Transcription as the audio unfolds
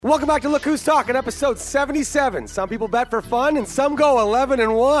Welcome back to Look Who's Talking, episode 77. Some people bet for fun, and some go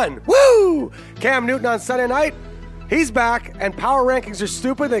 11-1. Woo! Cam Newton on Sunday night, he's back, and power rankings are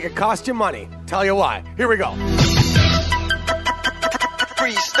stupid. They could cost you money. Tell you why. Here we go.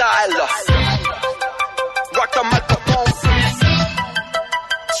 Freestyler, rock the microphone,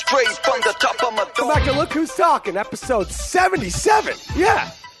 straight from the top of my Welcome back to Look Who's Talking, episode 77.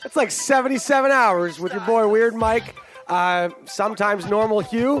 Yeah, that's like 77 hours with your boy Weird Mike. Sometimes Normal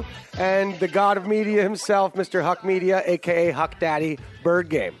Hugh, and the god of media himself, Mr. Huck Media, a.k.a. Huck Daddy Bird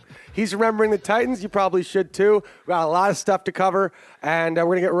Game. He's remembering the Titans. You probably should, too. We got a lot of stuff to cover, and we're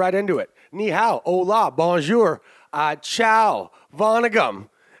going to get right into it. Ni hao, hola, bonjour, ciao, vonagum,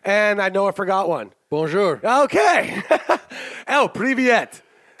 and I know I forgot one. Bonjour. Okay. El privyet.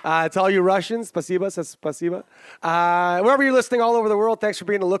 It's all you Russians. Spasiba, says spasiba. Wherever you're listening all over the world, thanks for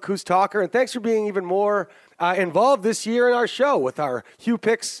being a Look Who's Talker, and thanks for being even more involved this year in our show with our Hugh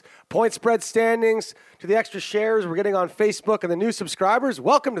Picks point spread standings to the extra shares we're getting on Facebook and the new subscribers.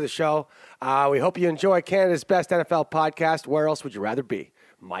 Welcome to the show. We hope you enjoy Canada's best NFL podcast. Where else would you rather be,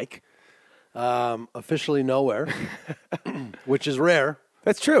 Mike? Officially nowhere, which is rare.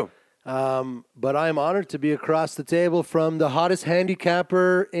 That's true. But I'm honored to be across the table from the hottest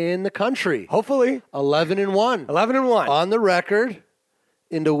handicapper in the country. Hopefully. 11-1. 11-1. On the record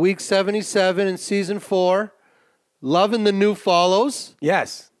into week 77 in season 4. Loving the new follows.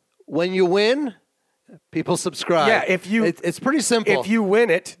 Yes. When you win, people subscribe. Yeah, if you... It's pretty simple. If you win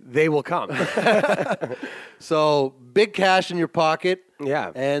it, they will come. So, big cash in your pocket.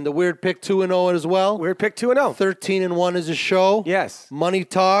 Yeah. And the Weird Pick 2-0 as well. Weird Pick 2-0. 13-1 is a show. Yes. Money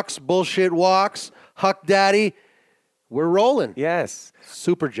talks, bullshit walks, Huck Daddy. We're rolling. Yes.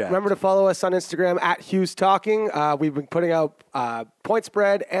 Super jacked. Remember to follow us on Instagram at Hughes Talking. We've been putting out point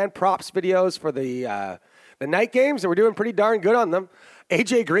spread and props videos for the night games, and we're doing pretty darn good on them.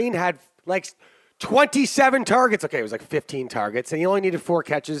 AJ Green had like 27 targets. Okay, it was like 15 targets, and he only needed 4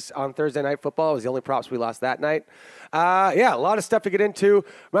 catches on Thursday Night Football. It was the only props we lost that night. Yeah, a lot of stuff to get into.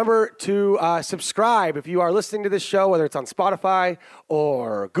 Remember to subscribe if you are listening to this show, whether it's on Spotify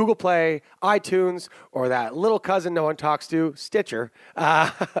or Google Play, iTunes, or that little cousin no one talks to, Stitcher.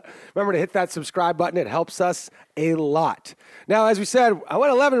 Remember to hit that subscribe button. It helps us a lot. Now, as we said, I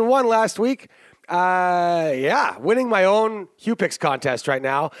went 11-1 last week. Yeah, winning my own Hugh Picks contest right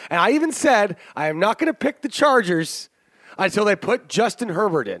now. And I even said I am not going to pick the Chargers until they put Justin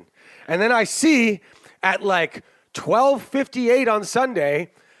Herbert in. And then I see at like 12:58 on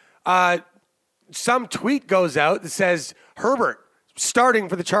Sunday, some tweet goes out that says Herbert starting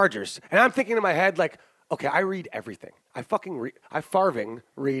for the Chargers. And I'm thinking in my head like, okay, I read everything. I farving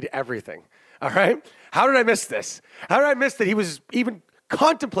read everything. All right? How did I miss this? How did I miss that he was even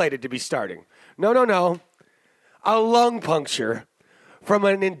contemplated to be starting? No. A lung puncture from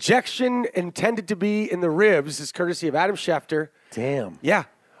an injection intended to be in the ribs is courtesy of Adam Schefter. Damn. Yeah.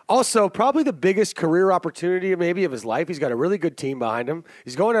 Also, probably the biggest career opportunity maybe of his life. He's got a really good team behind him.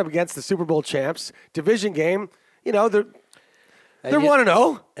 He's going up against the Super Bowl champs. Division game. You know, they're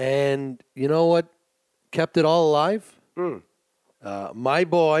 1-0. And you know what kept it all alive? My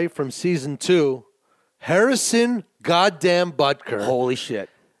boy from season 2, Harrison goddamn Butker. Holy shit.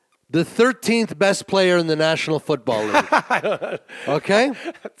 The 13th best player in the National Football League. Okay?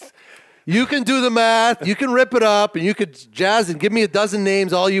 You can do the math. You can rip it up, and you could jazz and give me a dozen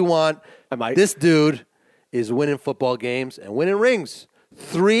names all you want. I might. This dude is winning football games and winning rings.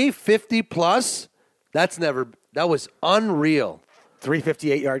 350+. That was unreal.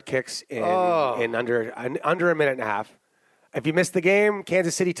 358-yard kicks in under a minute and a half. If you missed the game,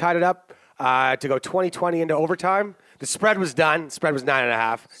 Kansas City tied it up to go 20-20 into overtime. The spread was done. The spread was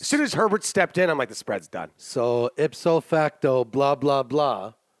 9.5. As soon as Herbert stepped in, I'm like, the spread's done. So ipso facto, blah, blah,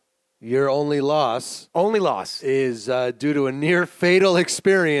 blah. Your only loss is due to a near fatal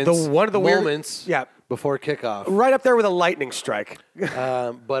experience. One of the moments weird, before kickoff. Right up there with a lightning strike.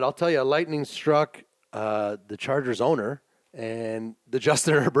 But I'll tell you, a lightning struck the Chargers owner, and the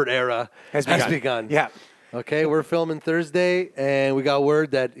Justin Herbert era has begun. Yeah. Okay, we're filming Thursday, and we got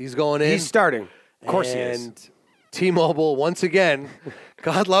word that he's going in. He's starting. Of course he is. And T-Mobile, once again,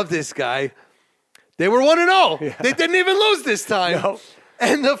 God love this guy, they were 1-0. Yeah. They didn't even lose this time. No.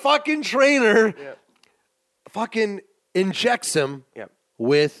 And the fucking trainer fucking injects him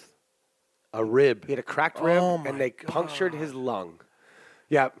with a rib. He had a cracked rib, and they punctured his lung.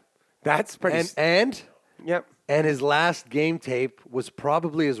 Yep. That's pretty... And yep. And his last game tape was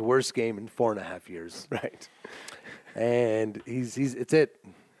probably his worst game in 4.5 years. Right. And it's it.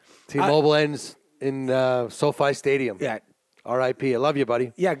 T-Mobile ends in SoFi Stadium. Yeah. R.I.P. I love you,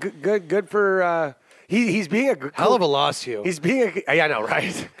 buddy. Yeah, good for... He's being a good Hell of a loss, Hugh. He's being I know,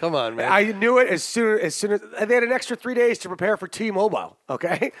 right? Come on, man. I knew it as soon as they had an extra 3 days to prepare for T-Mobile.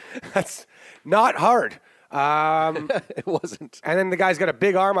 Okay, that's not hard. It wasn't. And then the guy's got a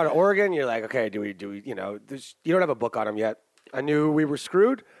big arm out of Oregon. You're like, okay, do we? You know, you don't have a book on him yet. I knew we were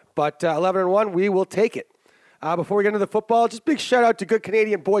screwed, but 11-1, we will take it. Before we get into the football, just big shout out to good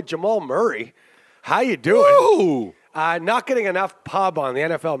Canadian boy Jamal Murray. How you doing? Ooh. Not getting enough pub on the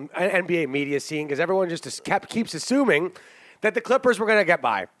NFL and NBA media scene because everyone just keeps assuming that the Clippers were going to get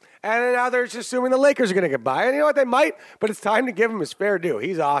by. And now they're just assuming the Lakers are going to get by. And you know what? They might, but it's time to give him his fair due.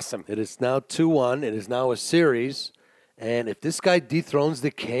 He's awesome. It is now 2-1. It is now a series. And if this guy dethrones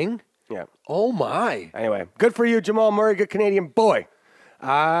the king, Yeah. oh my. Anyway, good for you, Jamal Murray, good Canadian boy.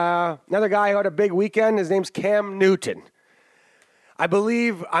 Another guy who had a big weekend, his name's Cam Newton. I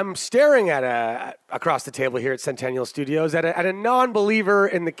believe I'm staring at across the table here at Centennial Studios at a non-believer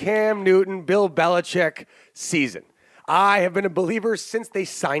in the Cam Newton, Bill Belichick season. I have been a believer since they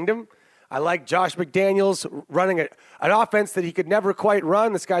signed him. I like Josh McDaniels running an offense that he could never quite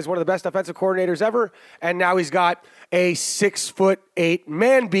run. This guy's one of the best offensive coordinators ever. And now he's got a 6'8"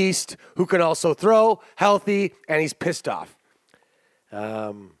 man beast who can also throw, healthy, and he's pissed off.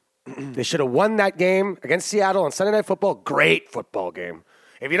 They should have won that game against Seattle on Sunday Night Football. Great football game.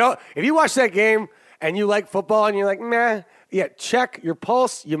 If you watch that game and you like football and you're like, nah, yeah, check your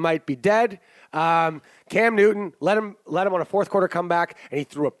pulse. You might be dead. Cam Newton let him on a fourth quarter comeback, and he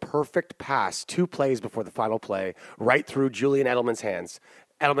threw a perfect pass 2 plays before the final play right through Julian Edelman's hands.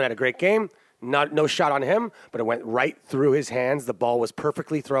 Edelman had a great game. No shot on him, but it went right through his hands. The ball was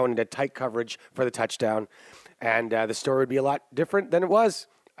perfectly thrown into tight coverage for the touchdown, and the story would be a lot different than it was.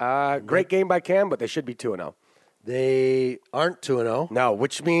 Great game by Cam, but they should be 2-0. They aren't 2-0. No,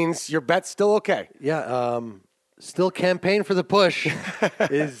 which means your bet's still okay. Yeah, still campaign for the push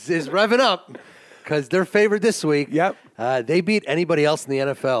is revving up because they're favored this week. Yep. They beat anybody else in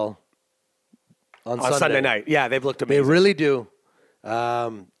the NFL on Sunday night. Yeah, they've looked They amazing. really do.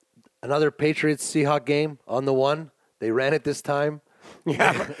 Another Patriots-Seahawks game on the one. They ran it this time.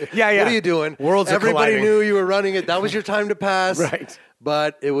 Yeah. What are you doing? Worlds are Everybody colliding. knew you were running it. That was your time to pass. Right.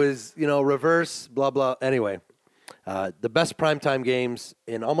 But it was, reverse, blah, blah. Anyway, the best primetime games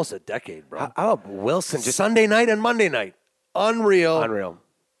in almost a decade, bro. How about Wilson just Sunday night and Monday night. Unreal. unreal?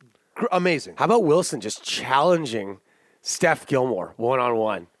 Amazing. How about Wilson just challenging Steph Gilmore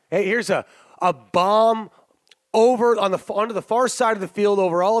one-on-one? Hey, here's a bomb over onto the far side of the field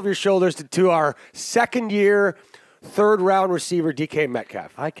over all of your shoulders to our second-year, third-round receiver, DK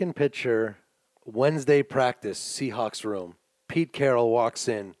Metcalf. I can picture Wednesday practice, Seahawks room. Pete Carroll walks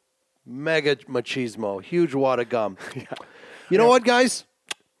in. Mega machismo. Huge wad of gum. You know what, guys?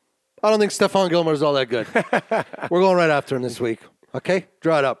 I don't think Stephon Gilmore's all that good. We're going right after him this week. Okay?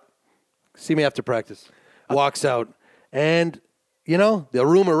 Draw it up. See me after practice. Walks out. And, the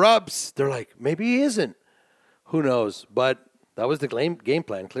room erupts. They're like, maybe he isn't. Who knows? But that was the game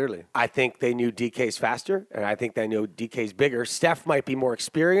plan, clearly. I think they knew DK's faster, and I think they knew DK's bigger. Steph might be more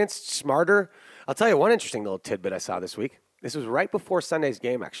experienced, smarter. I'll tell you one interesting little tidbit I saw this week. This was right before Sunday's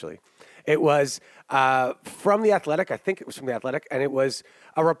game, actually. It was from The Athletic. I think it was from The Athletic, and it was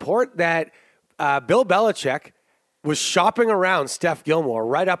a report that Bill Belichick was shopping around Steph Gilmore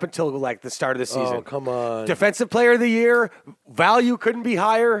right up until the start of the season. Oh, come on. Defensive Player of the Year, value couldn't be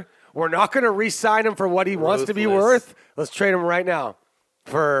higher. We're not going to re-sign him for what he wants to be worth. Let's trade him right now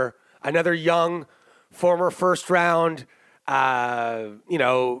for another young, former first-round,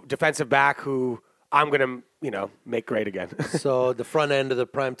 defensive back who I'm going to, make great again. So the front end of the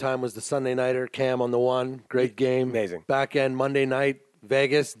prime time was the Sunday nighter, Cam on the one. Great game. Amazing. Back end, Monday night,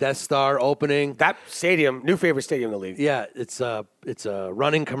 Vegas, Death Star opening. That stadium, new favorite stadium in the league. Yeah, it's a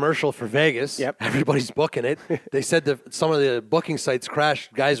running commercial for Vegas. Yep. Everybody's booking it. They said that some of the booking sites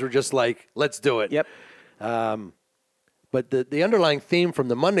crashed. Guys were just like, let's do it. Yep. But the underlying theme from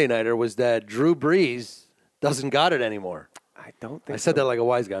the Monday nighter was that Drew Brees doesn't got it anymore. I don't think I said that like a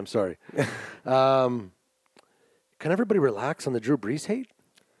wise guy. I'm sorry. Can everybody relax on the Drew Brees hate?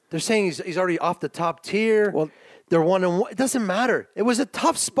 They're saying he's already off the top tier. Well, they're 1-1. It doesn't matter. It was a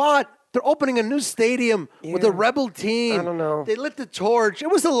tough spot. They're opening a new stadium with a rebel team. I don't know. They lit the torch.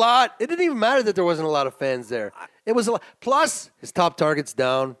 It was a lot. It didn't even matter that there wasn't a lot of fans there. It was a lot. Plus, his top target's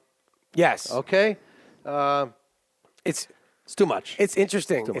down. Yes. Okay? It's too much. It's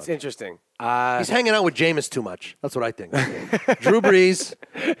interesting. Too It's much. interesting. He's hanging out with Jameis too much. That's what I think. Drew Brees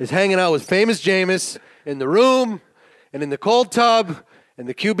is hanging out with famous Jameis in the room and in the cold tub and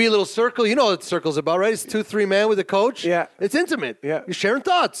the QB little circle. You know what the circle's about, right? It's 2-3 man with a coach. Yeah. It's intimate. Yeah. You're sharing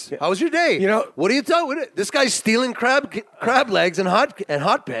thoughts. Yeah. How was your day? You know- What are you talking? This guy's stealing crab legs and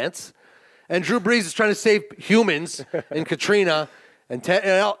hot pants. and Drew Brees is trying to save humans in Katrina. And,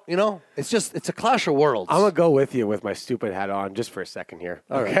 it's a clash of worlds. I'm going to go with you with my stupid hat on just for a second here.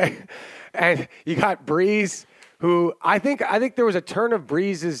 Okay. And you got Breeze, who I think there was a turn of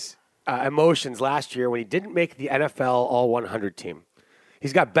Breeze's emotions last year when he didn't make the NFL All 100 team.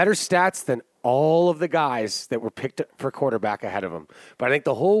 He's got better stats than all of the guys that were picked for quarterback ahead of him. But I think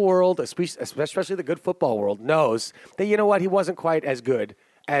the whole world, especially the good football world, knows that, you know what, he wasn't quite as good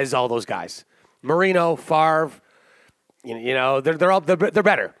as all those guys. Marino, Favre, they're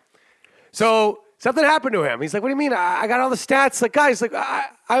better. So something happened to him. He's like, what do you mean? I got all the stats. Like, guys, like I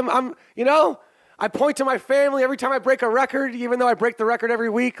point to my family every time I break a record, even though I break the record every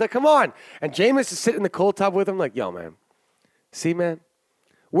week. Like, come on. And Jameis is sitting in the cold tub with him like, yo, man, see, man,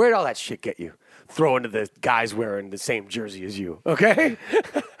 where'd all that shit get you? Throwing to the guys wearing the same jersey as you, okay?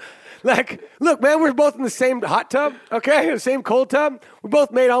 Like, look, man, we're both in the same hot tub, okay? The same cold tub. We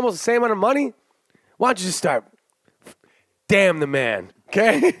both made almost the same amount of money. Why don't you just start? Damn the man,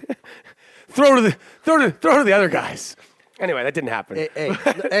 okay? throw to the other guys. Anyway, that didn't happen.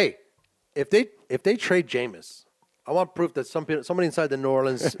 Hey, if they trade Jameis, I want proof that somebody inside the New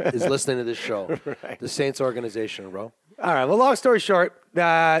Orleans is listening to this show. Right. The Saints organization, bro. All right. Well, long story short,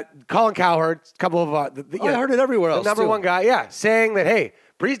 Colin Cowherd, a couple of I heard it everywhere else. The number one guy, saying that hey,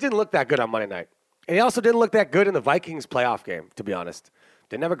 Breeze didn't look that good on Monday night, and he also didn't look that good in the Vikings playoff game. To be honest,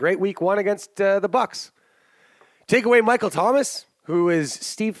 didn't have a great week one against the Bucks. Take away Michael Thomas, who is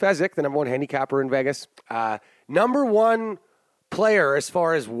Steve Fezzik, the number one handicapper in Vegas, number one player as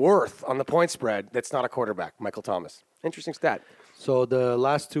far as worth on the point spread. That's not a quarterback, Michael Thomas. Interesting stat. So the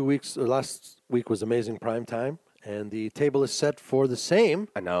last week was amazing prime time, and the table is set for the same.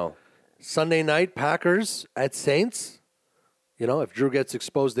 I know. Sunday night, Packers at Saints. If Drew gets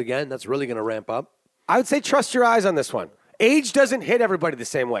exposed again, that's really going to ramp up. I would say trust your eyes on this one. Age doesn't hit everybody the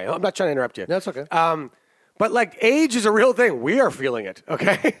same way. I'm not trying to interrupt you. That's okay. But like age is a real thing. We are feeling it,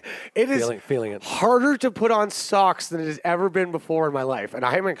 okay? It is feeling it. harder to put on socks than it has ever been before in my life. And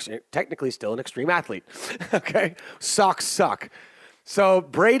I am technically still an extreme athlete, okay? Socks suck. So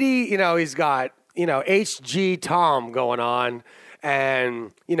Brady, he's got, HG Tom going on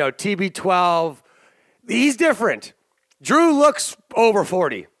and, TB12. He's different. Drew looks over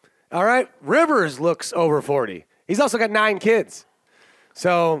 40, all right? Rivers looks over 40. He's also got 9 kids.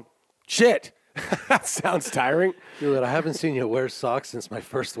 So, shit. That sounds tiring. Dude, I haven't seen you wear socks since my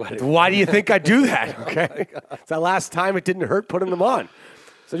first wedding. Why do you think I do that? Okay. It's the last time it didn't hurt putting them on.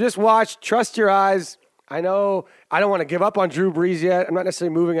 So just watch, trust your eyes. I know I don't want to give up on Drew Brees yet. I'm not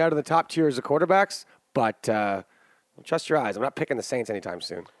necessarily moving out of the top tiers of quarterbacks, but trust your eyes. I'm not picking the Saints anytime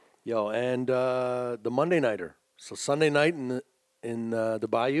soon. Yo, and the Monday Nighter. So Sunday night in the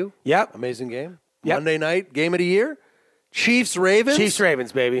Bayou. Yep. Amazing game. Yep. Monday night, game of the year. Chiefs-Ravens.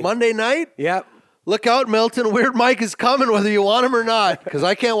 Chiefs-Ravens, baby. Monday night. Yep. Look out, Milton. Weird Mike is coming whether you want him or not, because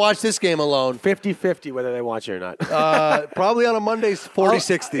I can't watch this game alone. 50-50 whether they want you or not. Probably on a Monday's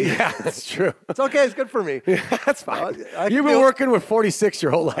 40-60. Yeah, that's true. It's okay. It's good for me. Yeah, that's fine. You've been working with 46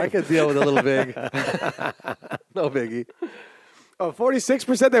 your whole life. I could deal with a little big. No biggie. Oh,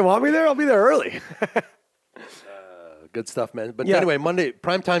 46% they want me there? I'll be there early. Good stuff, man. But anyway, Monday,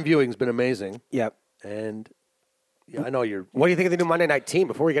 primetime viewing's been amazing. Yep. And I know you're... What do you think of the new Monday night team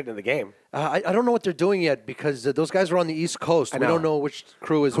before we get into the game? I don't know what they're doing yet because those guys are on the East Coast. We don't know which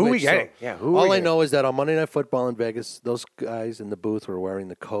crew is who which. We getting? So yeah, who all I know is that on Monday Night Football in Vegas, those guys in the booth were wearing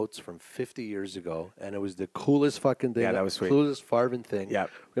the coats from 50 years ago, and it was the coolest fucking thing. Yeah, that was sweet. Coolest Farvin thing. Yeah.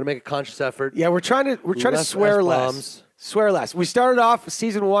 We're going to make a conscious effort. Yeah, we're trying to swear less. Swear less. We started off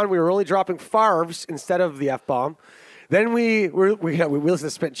season 1, we were only dropping Favres instead of the F-bomb. Then we listen to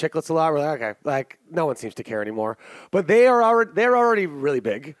Spit and Chicklets a lot. We're like, okay, like no one seems to care anymore. But they're already really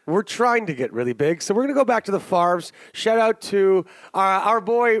big. We're trying to get really big, so we're gonna go back to the Favres. Shout out to our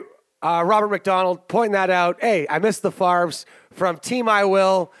boy Robert McDonald pointing that out. Hey, I missed the Favres from Team I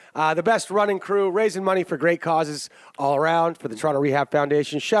Will, the best running crew, raising money for great causes all around for the Toronto Rehab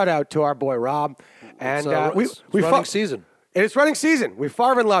Foundation. Shout out to our boy Rob. And it's running season. It's running season. We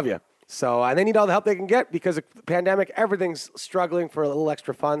Favre and love you. So they need all the help they can get because of the pandemic. Everything's struggling for a little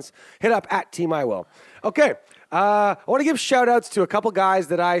extra funds. Hit up at Team I Will. Okay. I want to give shout-outs to a couple guys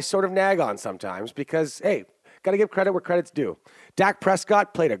that I sort of nag on sometimes because, hey, got to give credit where credit's due. Dak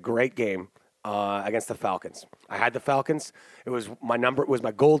Prescott played a great game against the Falcons. I had the Falcons. It was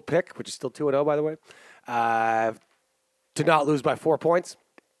my gold pick, which is still 2-0, by the way, to not lose by 4 points.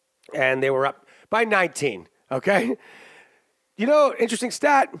 And they were up by 19, okay? Interesting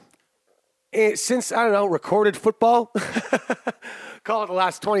stat. Since, I don't know, recorded football, call it the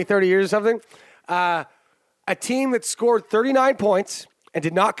last 20, 30 years or something, a team that scored 39 points and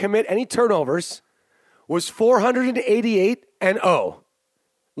did not commit any turnovers was 488-0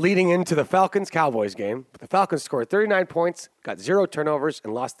 leading into the Falcons-Cowboys game. The Falcons scored 39 points, got 0 turnovers,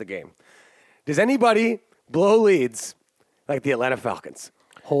 and lost the game. Does anybody blow leads like the Atlanta Falcons?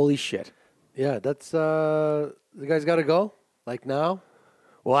 Holy shit. Yeah, that's the guy's got to go. Like now.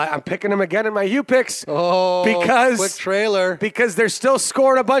 Well, I'm picking them again in my U picks. Oh, because quick trailer. Because they're still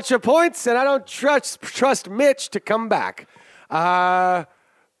scoring a bunch of points, and I don't trust Mitch to come back. And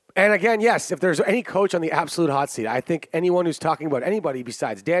again, yes, if there's any coach on the absolute hot seat, I think anyone who's talking about anybody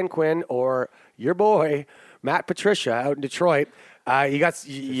besides Dan Quinn or your boy Matt Patricia out in Detroit,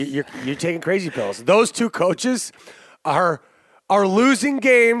 you're taking crazy pills. Those two coaches are losing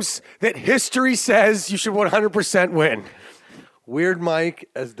games that history says you should 100% win. Weird Mike,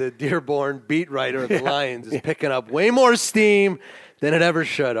 as the Dearborn beat writer of the Lions, is picking up way more steam than it ever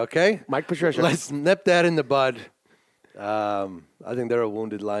should, okay? Mike Patricia. Let's nip that in the bud. I think they're a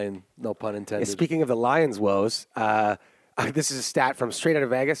wounded lion, no pun intended. Speaking of the Lions' woes, this is a stat from Straight Outta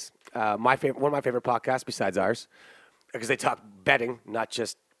Vegas, one of my favorite podcasts besides ours, because they talk betting, not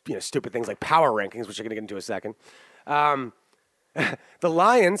just stupid things like power rankings, which I'm going to get into in a second. The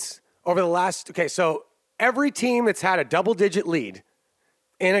Lions, over the last... Okay, so... Every team that's had a double-digit lead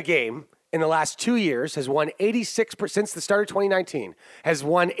in a game in the last 2 years has won 86%, since the start of 2019, has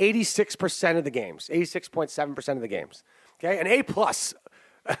won 86% of the games, 86.7% of the games. Okay, an A+,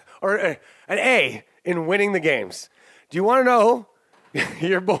 or an A in winning the games. Do you want to know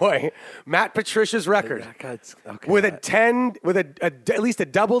your boy, Matt Patricia's record with at least a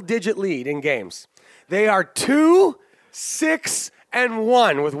double-digit lead in games? They are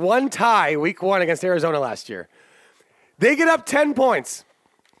 2-6-1 with one tie week 1 against Arizona last year. They get up 10 points.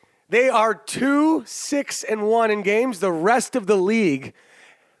 They are 2-6-1 in games. The rest of the league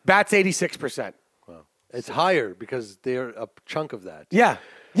bats 86%. Wow. It's higher because they're a chunk of that. Yeah.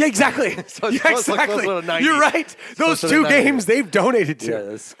 Yeah, exactly. So it's exactly. Closer to 90. You're right. Those two games they've donated to.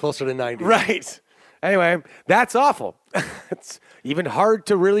 Yeah, it's closer to 90. Right. Anyway, that's awful. It's even hard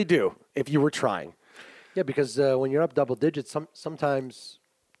to really do if you were trying. Yeah, because when you're up double digits, sometimes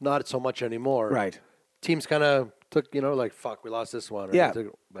not so much anymore. Right. Teams kind of took, like, fuck, we lost this one. Yeah.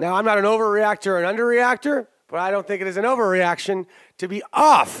 Now, I'm not an overreactor or an underreactor, but I don't think it is an overreaction to be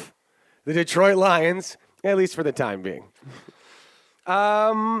off the Detroit Lions, at least for the time being.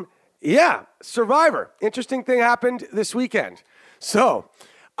 Yeah, Survivor. Interesting thing happened this weekend. So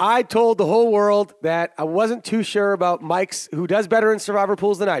I told the whole world that I wasn't too sure about Mike's, who does better in Survivor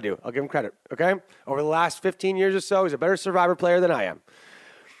pools than I do. I'll give him credit, okay? Over the last 15 years or so, he's a better Survivor player than I am.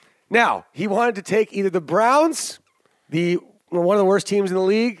 Now, he wanted to take either the Browns, one of the worst teams in the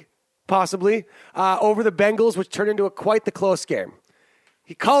league, possibly, over the Bengals, which turned into quite the close game.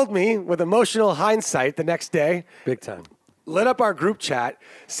 He called me with emotional hindsight the next day. Big time. Lit up our group chat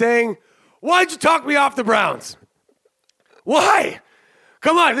saying, "Why'd you talk me off the Browns? Why?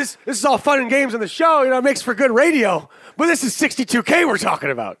 Come on, this is all fun and games on the show. It makes for good radio. But this is 62K we're talking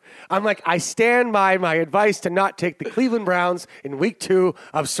about." I'm like, I stand by my advice to not take the Cleveland Browns in week 2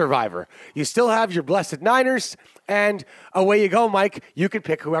 of Survivor. You still have your blessed Niners, and away you go, Mike. You can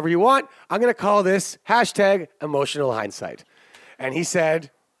pick whoever you want. I'm going to call this #emotional hindsight. And he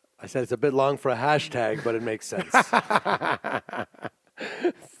said... I said it's a bit long for a hashtag, but it makes sense. It's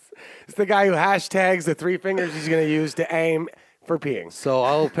the guy who hashtags the 3 fingers he's going to use to aim for peeing. So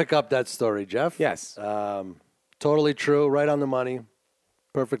I'll pick up that story, Jeff. Yes. Totally true, right on the money,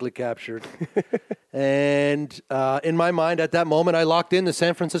 perfectly captured. And in my mind at that moment, I locked in the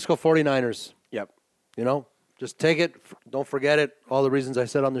San Francisco 49ers. Yep. Just take it. Don't forget it. All the reasons I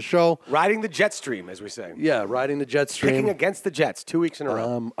said on the show. Riding the jet stream, as we say. Yeah, riding the jet stream. Picking against the Jets 2 weeks in a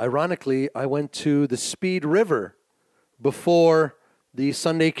row. Ironically, I went to the Speed River before the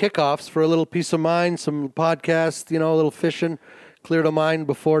Sunday kickoffs for a little peace of mind, some podcast, a little fishing, clear to mind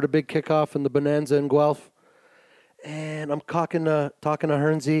before the big kickoff in the Bonanza in Guelph. And I'm talking to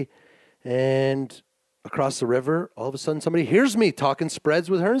Hernsey, and across the river, all of a sudden somebody hears me talking spreads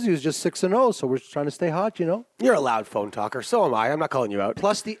with Hernsey, who's just 6-0, so we're trying to stay hot, You're a loud phone talker. So am I. I'm not calling you out.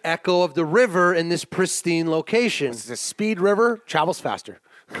 Plus the echo of the river in this pristine location. It's a Speed River, travels faster.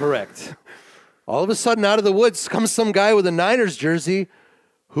 Correct. All of a sudden, out of the woods comes some guy with a Niners jersey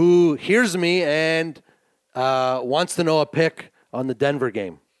who hears me and wants to know a pick on the Denver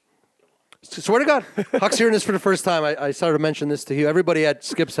game. Swear to God, Huck's hearing this for the first time. I started to mention this to you. Everybody at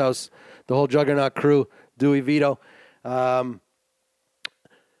Skip's house, the whole Juggernaut crew, Dewey, Vito.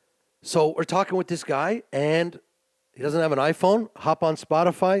 So we're talking with this guy, and he doesn't have an iPhone. Hop on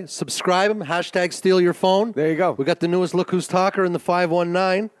Spotify, subscribe him, #steal your phone. There you go. We got the newest Look Who's Talker in the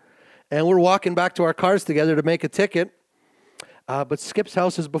 519, and we're walking back to our cars together to make a ticket. But Skip's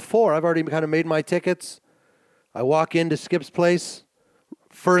house is before. I've already kind of made my tickets. I walk into Skip's place.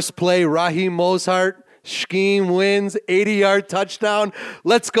 First play, Raheem Mostert. Scheme wins, 80-yard touchdown.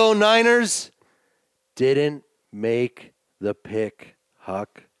 Let's go Niners. Didn't make the pick,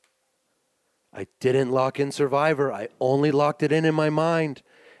 Huck. I didn't lock in Survivor. I only locked it in my mind.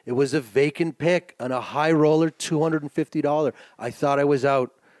 It was a vacant pick on a high roller, $250. I thought I was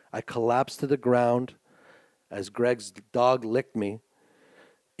out. I collapsed to the ground as Greg's dog licked me,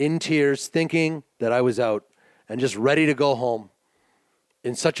 in tears, thinking that I was out and just ready to go home.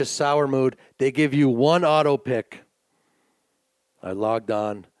 In such a sour mood, they give you one auto pick. I logged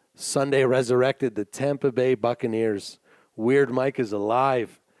on. Sunday resurrected the Tampa Bay Buccaneers. Weird Mike is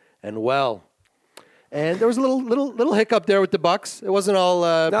alive and well. And there was a little hiccup there with the Bucks. It wasn't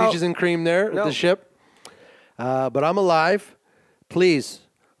all peaches and cream there at the ship. But I'm alive. Please,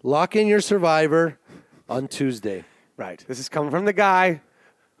 lock in your Survivor on Tuesday. Right. This is coming from the guy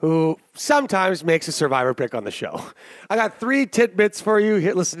who sometimes makes a Survivor pick on the show. I got 3 tidbits for you.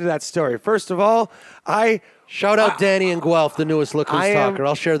 Here, listen to that story. First of all, Shout out Danny and Guelph, the newest Look Who's Talker.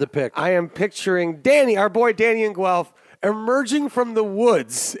 I'll share the pic. I am picturing Danny, our boy Danny and Guelph, emerging from the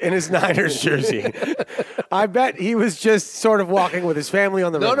woods in his Niners jersey. I bet he was just sort of walking with his family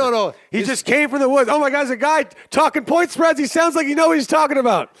on the river. No. He just came from the woods. Oh, my God, there's a guy talking point spreads. He sounds like you know what he's talking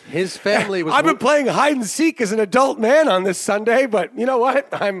about. His family was... I've been playing hide and seek as an adult man on this Sunday, but you know what?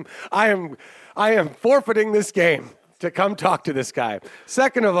 I am forfeiting this game to come talk to this guy.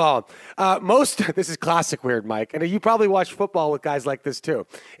 Second of all, this is classic Weird Mike, and you probably watch football with guys like this too.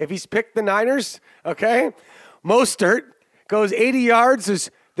 If he's picked the Niners, okay, Mostert goes 80 yards.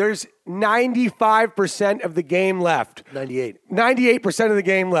 There's 95% of the game left. 98% of the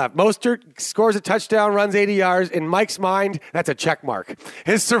game left. Mostert scores a touchdown, runs 80 yards. In Mike's mind, that's a check mark.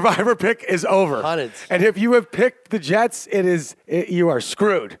 His Survivor pick is over. Hundreds. And if you have picked the Jets, you are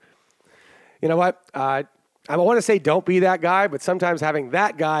screwed. You know what? I want to say don't be that guy, but sometimes having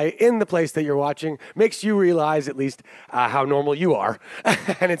that guy in the place that you're watching makes you realize at least how normal you are.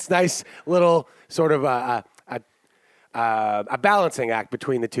 And it's nice little sort of a balancing act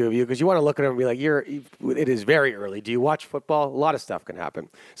between the two of you, because you want to look at him and be like, it is very early. Do you watch football? A lot of stuff can happen,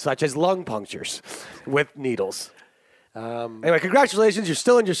 such as lung punctures with needles. Anyway, congratulations. You're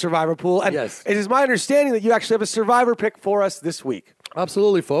still in your Survivor pool. And yes. It is my understanding that you actually have a Survivor pick for us this week.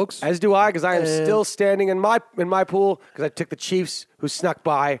 Absolutely, folks. As do I, because I am still standing in my pool because I took the Chiefs, who snuck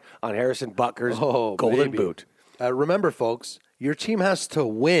by on Harrison Butker's golden boot. Remember, folks, your team has to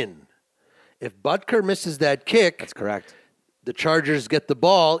win. If Butker misses that kick, that's correct. The Chargers get the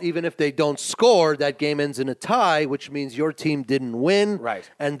ball. Even if they don't score, that game ends in a tie, which means your team didn't win,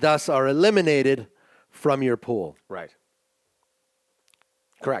 right, and thus are eliminated from your pool. Right.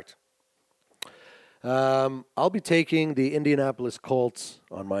 Correct. I'll be taking the Indianapolis Colts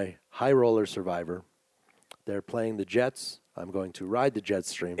on my high roller Survivor. They're playing the Jets. I'm going to ride the Jets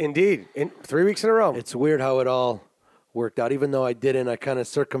stream. Indeed. 3 weeks in a row. It's weird how it all worked out. Even though I didn't, I kind of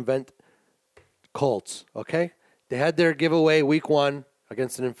circumvent Colts, okay? They had their giveaway week 1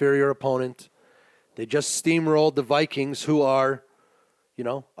 against an inferior opponent. They just steamrolled the Vikings, who are,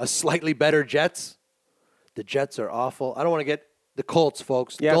 a slightly better Jets. The Jets are awful. I don't want to get the Colts,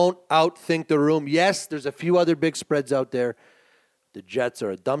 folks. Yep. Don't outthink the room. Yes, there's a few other big spreads out there. The Jets are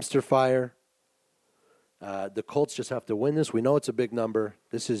a dumpster fire. The Colts just have to win this. We know it's a big number.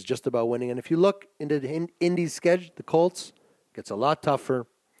 This is just about winning. And if you look into the Indy's schedule, the Colts gets a lot tougher.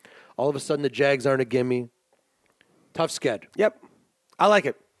 All of a sudden, the Jags aren't a gimme. Tough sked. Yep. I like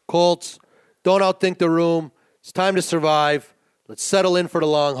it. Colts, don't outthink the room. It's time to survive. Let's settle in for the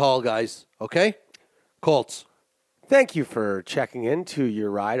long haul, guys. Okay? Colts. Thank you for checking in to your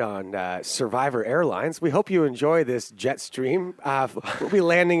ride on Survivor Airlines. We hope you enjoy this jet stream. We'll be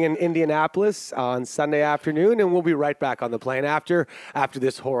landing in Indianapolis on Sunday afternoon, and we'll be right back on the plane after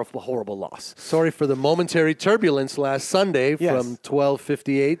this horrible loss. Sorry for the momentary turbulence last Sunday from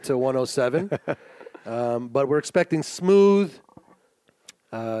 12:58 to 1:07. But we're expecting smooth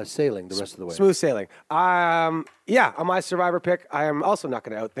sailing the rest of the way. Smooth sailing. On my Survivor pick, I am also not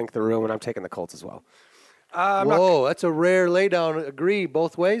going to outthink the room, and I'm taking the Colts as well. That's a rare laydown. Agree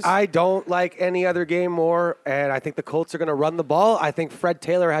both ways? I don't like any other game more, and I think the Colts are going to run the ball. I think Jonathan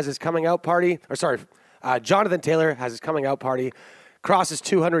Taylor has his coming out party, crosses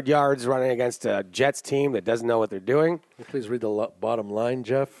 200 yards running against a Jets team that doesn't know what they're doing. Please read the bottom line,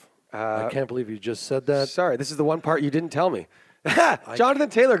 Jeff. I can't believe you just said that. Sorry, this is the one part you didn't tell me. Jonathan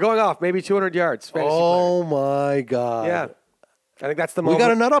Taylor going off, maybe 200 yards. Oh, my God. Yeah. I think that's the moment. We got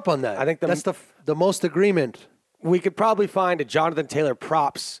to nut up on that. I think that's the most agreement. We could probably find a Jonathan Taylor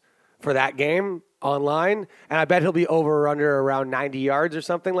props for that game online, and I bet he'll be over or under around 90 yards or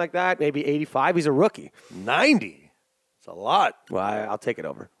something like that, maybe 85. He's a rookie. 90. It's a lot. Well, I'll take it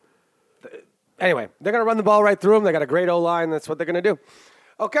over. Anyway, they're going to run the ball right through him. They got a great O-line. That's what they're going to do.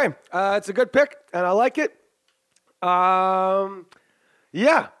 Okay, it's a good pick, and I like it.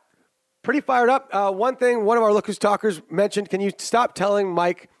 Yeah, pretty fired up. One thing, one of our Look Who's Talkers mentioned, can you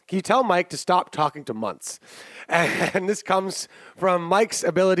tell Mike to stop talking to Muntz? And this comes from Mike's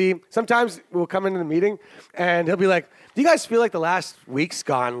ability. Sometimes we'll come into the meeting, and he'll be like, do you guys feel like the last week's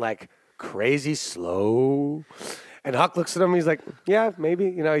gone like crazy slow? And Huck looks at him, he's like, yeah, maybe.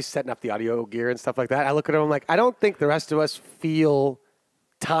 You know, he's setting up the audio gear and stuff like that. I look at him, I'm like, I don't think the rest of us feel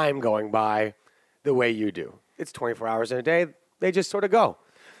time going by the way you do. It's 24 hours in a day. They just sort of go.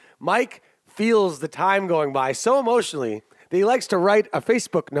 Mike feels the time going by so emotionally that he likes to write a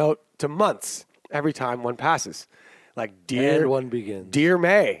Facebook note to Muntz every time one passes. Like, And one begins. Dear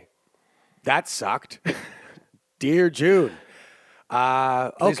May, that sucked. Dear June.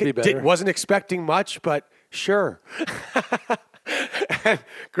 Please be better. Wasn't expecting much, but sure. And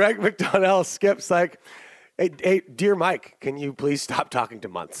Greg McDonnell skips like, hey, dear Mike, can you please stop talking to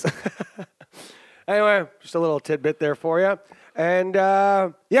Muntz? Anyway, just a little tidbit there for you. And,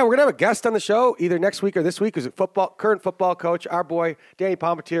 yeah, we're going to have a guest on the show either next week or this week. Who's a current football coach, our boy Danny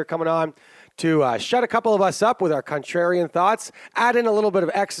Palmatier, coming on to shut a couple of us up with our contrarian thoughts, add in a little bit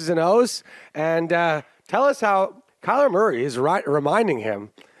of X's and O's, and tell us how Kyler Murray is reminding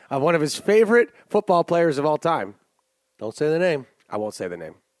him of one of his favorite football players of all time. Don't say the name. I won't say the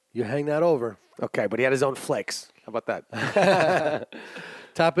name. You hang that over. Okay, but he had his own flakes. How about that?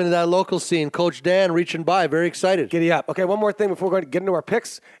 Tap into that local scene. Coach Dan reaching by. Very excited. Giddy up. Okay, one more thing before we're going to get into our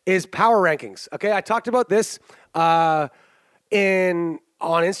picks is power rankings. Okay, I talked about this on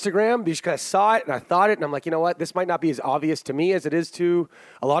Instagram. You just kind of saw it and I thought it, and I'm like, you know what? This might not be as obvious to me as it is to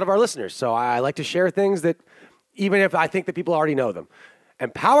a lot of our listeners. So I like to share things that even if I think that people already know them.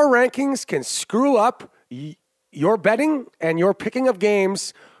 And power rankings can screw up your betting and your picking of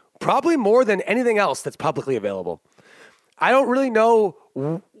games probably more than anything else that's publicly available. I don't really know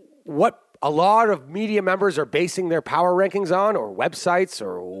what a lot of media members are basing their power rankings on, or websites,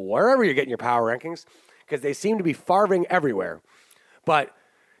 or wherever you're getting your power rankings, because they seem to be farving everywhere. But,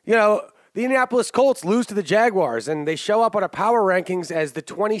 you know, the Indianapolis Colts lose to the Jaguars, and they show up on a power rankings as the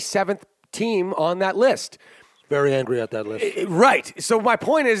 27th team on that list. Very angry at that list. Right. So my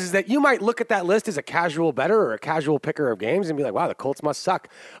point is that you might look at that list as a casual bettor or a casual picker of games and be like, wow, the Colts must suck.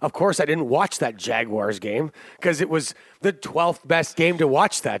 Of course, I didn't watch that Jaguars game because it was the 12th best game to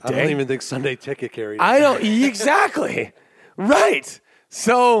watch that day. I don't even think Sunday Ticket carried it. I don't. Exactly. Right.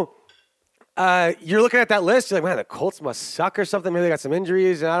 So you're looking at that list. You're like, man, the Colts must suck or something. Maybe they got some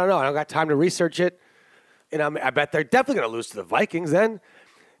injuries. And I don't know. I don't got time to research it. And I bet they're definitely going to lose to the Vikings then.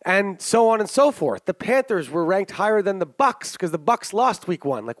 And so on and so forth. The Panthers were ranked higher than the Bucs because the Bucs lost week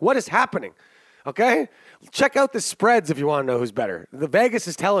 1. Like, what is happening? Okay? Check out the spreads if you want to know who's better. The Vegas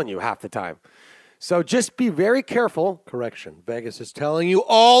is telling you half the time. So just be very careful. Correction. Vegas is telling you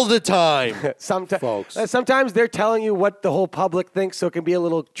all the time, folks. Sometimes they're telling you what the whole public thinks, so it can be a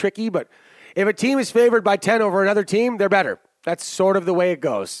little tricky. But if a team is favored by 10 over another team, they're better. That's sort of the way it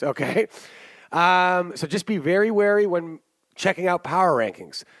goes, okay? So just be very wary when checking out power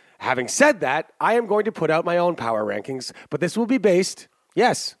rankings. Having said that, I am going to put out my own power rankings, but this will be based,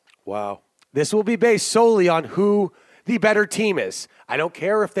 yes. Wow. This will be based solely on who the better team is. I don't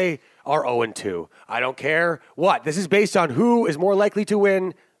care if they are 0-2. I don't care what. This is based on who is more likely to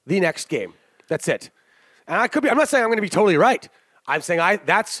win the next game. That's it. And I'm not saying I'm going to be totally right. I'm saying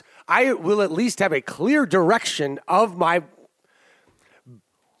I will at least have a clear direction of my,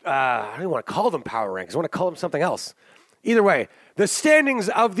 I don't even want to call them power rankings. I want to call them something else. Either way, the standings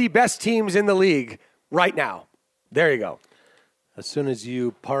of the best teams in the league right now. There you go. As soon as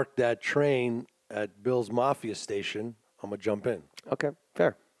you park that train at Bill's Mafia Station, I'm going to jump in. Okay,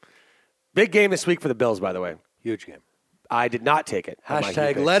 fair. Big game this week for the Bills, by the way. Huge game. I did not take it.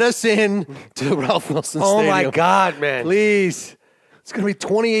 Hashtag let us in to Ralph Wilson Oh, Stadium. my God, man. Please. It's going to be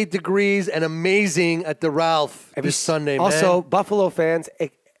 28 degrees and amazing at the Ralph this Sunday, man. Also, Buffalo fans,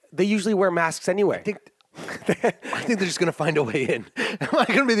 they usually wear masks anyway. I think they're just going to find a way in. Am I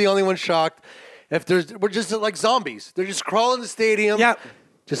going to be the only one shocked? We're just like zombies. They're just crawling the stadium. Yeah.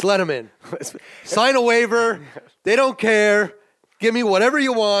 Just let them in. Sign a waiver. They don't care. Give me whatever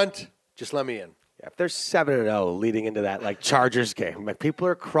you want. Just let me in. Yeah, if they're 7-0 leading into that like Chargers game, like people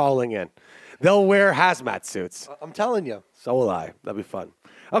are crawling in. They'll wear hazmat suits. I'm telling you. So will I. That'll be fun.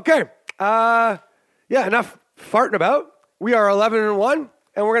 Okay. Yeah, enough farting about. We are 11-1,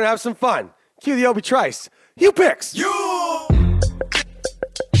 and we're going to have some fun. Cue the Obi Trice. You picks.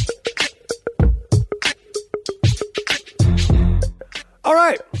 All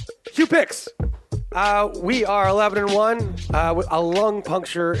right, Q picks. We are 11-1 with a lung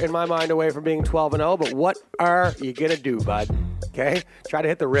puncture in my mind away from being 12-0. But what are you gonna do, bud? Okay, try to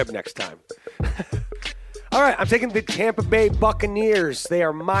hit the rib next time. All right, I'm taking the Tampa Bay Buccaneers. They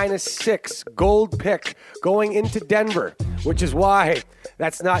are -6, gold pick going into Denver, which is why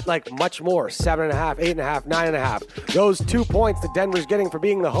that's not like much more. 7.5, 8.5, 9.5. Those 2 points that Denver's getting for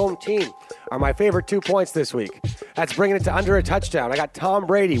being the home team are my favorite 2 points this week. That's bringing it to under a touchdown. I got Tom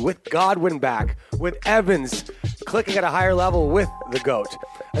Brady with Godwin back, with Evans clicking at a higher level with the GOAT.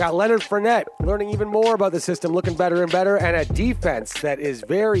 I got Leonard Fournette learning even more about the system, looking better and better, and a defense that is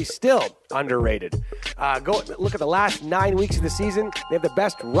very still underrated. Go look at the last 9 weeks of the season. They have the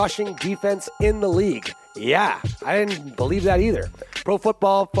best rushing defense in the league. Yeah, I didn't believe that either.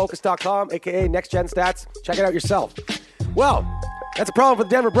 ProFootballFocus.com, a.k.a. Next Gen Stats. Check it out yourself. Well, that's a problem for the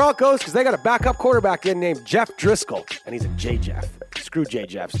Denver Broncos because they got a backup quarterback in named Jeff Driscoll, and he's a J-Jeff. Screw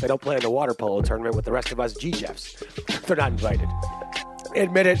J-Jeffs. They don't play in the water polo tournament with the rest of us G-Jeffs. They're not invited.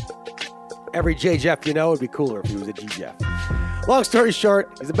 Admit it, every J-Jeff you know would be cooler if he was a G-Jeff. Long story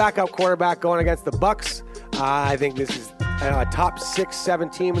short, he's a backup quarterback going against the Bucs. I think this is a top 6-7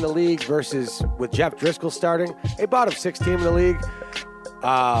 team in the league versus with Jeff Driscoll starting, a bottom 6 team in the league.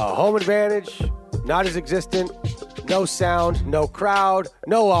 Home advantage, not as existent. No sound, no crowd,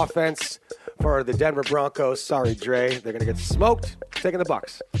 no offense for the Denver Broncos. Sorry, Dre. They're going to get smoked. Taking the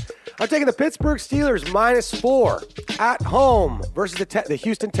Bucs. I'm taking the Pittsburgh Steelers -4 at home versus the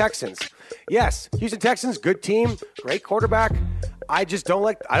Houston Texans. Yes, Houston Texans, good team, great quarterback. I just don't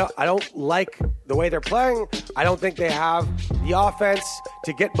like. I don't like the way they're playing. I don't think they have the offense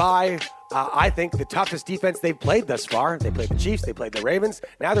to get by. I think the toughest defense they've played thus far. They played the Chiefs. They played the Ravens.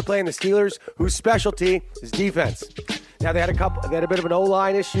 Now they're playing the Steelers, whose specialty is defense. Now they had a bit of an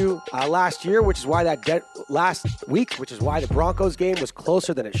O-line issue last year, which is why last week, which is why the Broncos game was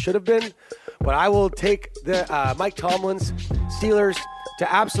closer than it should have been. But I will take the Mike Tomlin's Steelers to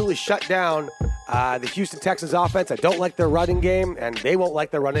absolutely shut down the Houston Texans offense. I don't like their running game, and they won't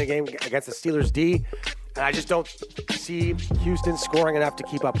like their running game against the Steelers D. And I just don't see Houston scoring enough to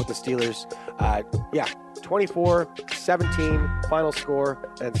keep up with the Steelers. 24-17 final score,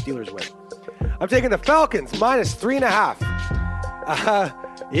 and Steelers win. I'm taking the Falcons -3.5.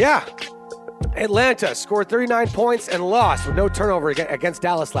 Atlanta scored 39 points and lost with no turnover against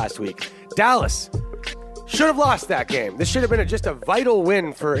Dallas last week. Dallas should have lost that game. This should have been just a vital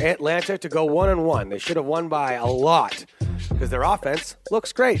win for Atlanta to go 1-1. They should have won by a lot because their offense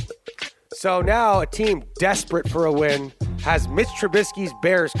looks great. So now a team desperate for a win has Mitch Trubisky's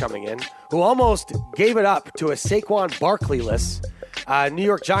Bears coming in, who almost gave it up to a Saquon Barkley-less New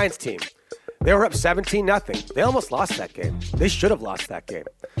York Giants team. They were up 17-0. They almost lost that game. They should have lost that game.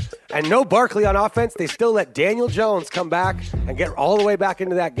 And no Barkley on offense. They still let Daniel Jones come back and get all the way back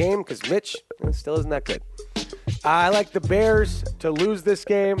into that game because Mitch still isn't that good. I like the Bears to lose this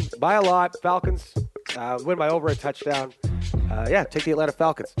game by a lot. Falcons win by over a touchdown. Take the Atlanta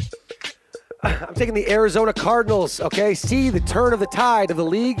Falcons. I'm taking the Arizona Cardinals, okay? See the turn of the tide of the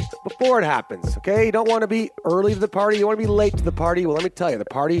league before it happens, okay? You don't want to be early to the party. You want to be late to the party. Well, let me tell you, the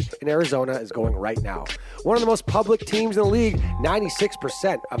party in Arizona is going right now. One of the most public teams in the league,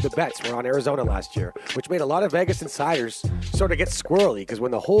 96% of the bets were on Arizona last year, which made a lot of Vegas insiders sort of get squirrely because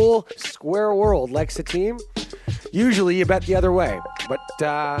when the whole square world likes a team, usually you bet the other way. But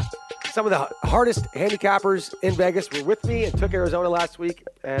some of the hardest handicappers in Vegas were with me and took Arizona last week.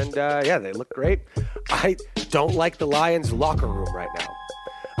 And, they look great. I don't like the Lions' locker room right now.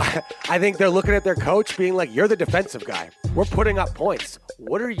 I think they're looking at their coach being like, you're the defensive guy. We're putting up points.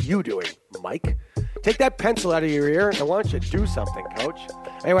 What are you doing, Mike? Take that pencil out of your ear, and why don't you do something, coach?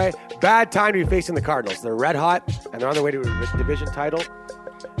 Anyway, bad time to be facing the Cardinals. They're red hot, and they're on their way to a division title.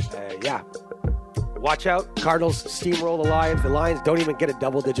 Watch out. Cardinals steamroll the Lions. The Lions don't even get a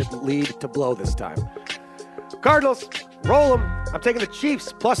double-digit lead to blow this time. Cardinals, roll them. I'm taking the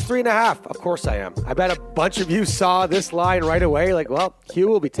Chiefs +3.5. Of course I am. I bet a bunch of you saw this line right away. Like, well, Hugh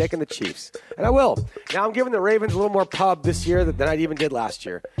will be taking the Chiefs. And I will. Now I'm giving the Ravens a little more pub this year than I even did last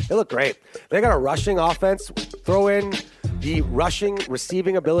year. They look great. They got a rushing offense. Throw in the rushing,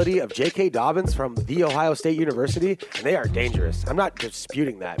 receiving ability of J.K. Dobbins from The Ohio State University, and they are dangerous. I'm not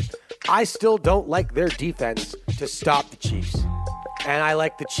disputing that. I still don't like their defense to stop the Chiefs. And I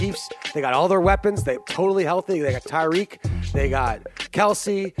like the Chiefs. They got all their weapons. They're totally healthy. They got Tyreek. They got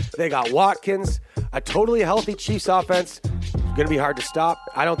Kelsey. They got Watkins. A totally healthy Chiefs offense. Going to be hard to stop.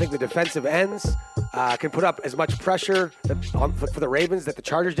 I don't think the defensive ends can put up as much pressure for the Ravens that the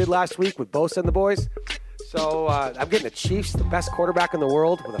Chargers did last week with Bosa and the boys. So I'm getting the Chiefs, the best quarterback in the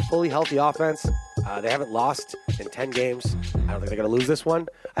world, with a fully healthy offense. They haven't lost in 10 games. I don't think they're going to lose this one.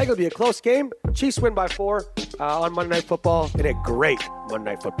 I think it'll be a close game. Chiefs win by 4 on Monday Night Football in a great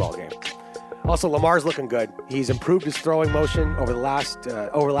Monday Night Football game. Also, Lamar's looking good. He's improved his throwing motion over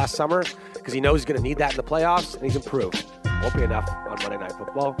last summer because he knows he's going to need that in the playoffs, and he's improved. Won't be enough on Monday Night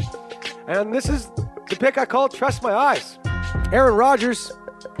Football. And this is the pick I called Trust My Eyes. Aaron Rodgers,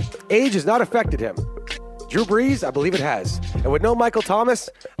 age has not affected him. Drew Brees, I believe it has. And with no Michael Thomas,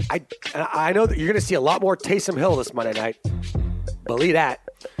 I know that you're going to see a lot more Taysom Hill this Monday night. Believe that.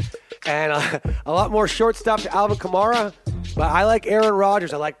 And a lot more short stuff to Alvin Kamara. But I like Aaron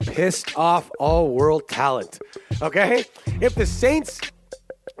Rodgers. I like pissed off all-world talent. Okay? If the Saints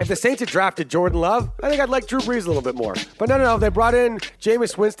had drafted Jordan Love, I think I'd like Drew Brees a little bit more. But no. They brought in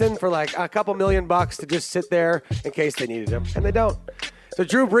Jameis Winston for like a couple $1 million to just sit there in case they needed him. And they don't. So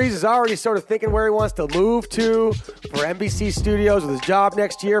Drew Brees is already sort of thinking where he wants to move to for NBC Studios with his job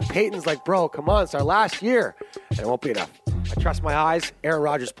next year. Peyton's like, bro, come on, it's our last year. And it won't be enough. I trust my eyes. Aaron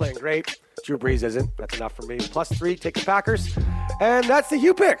Rodgers playing great. Drew Brees isn't. That's enough for me. +3, take the Packers. And that's the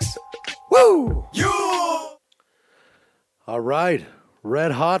Hugh picks. Woo! All right.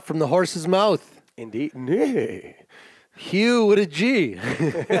 Red hot from the horse's mouth. Indeed. Nee. Hugh with a G.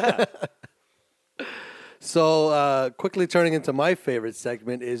 So, quickly turning into my favorite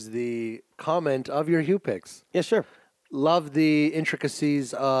segment is the comment of your Hugh picks. Yeah, sure. Love the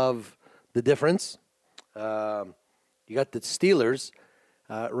intricacies of the difference. You got the Steelers.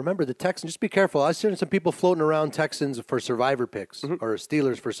 Remember the Texans. Just be careful. I've seen some people floating around Texans for survivor picks or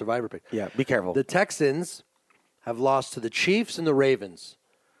Steelers for survivor picks. Yeah, be careful. The Texans have lost to the Chiefs and the Ravens,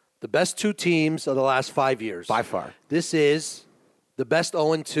 the best 2 teams of the last 5 years. By far. This is the best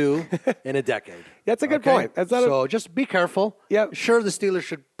 0-2 in a decade. That's a good point. That's not so just be careful. Yeah. Sure, the Steelers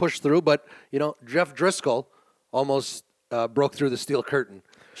should push through, but, Jeff Driscoll almost broke through the steel curtain.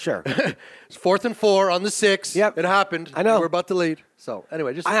 Sure. It's 4th and 4 on the 6. Yep. It happened. I know. We're about to lead. So,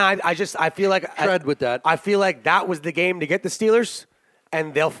 anyway, just I feel like tread with that. I feel like that was the game to get the Steelers.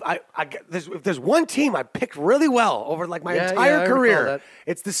 And if there's one team I picked really well over like my entire I career, recall that.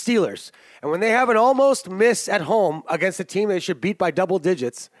 it's the Steelers. And when they have an almost miss at home against a team they should beat by double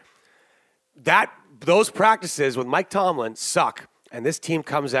digits, those practices with Mike Tomlin suck. And this team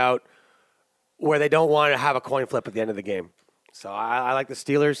comes out where they don't want to have a coin flip at the end of the game. So I like the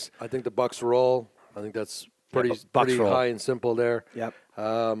Steelers. I think the Bucks roll. I think that's pretty roll. high and simple there. Yep.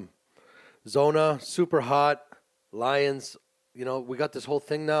 Zona, super hot. Lions. We got this whole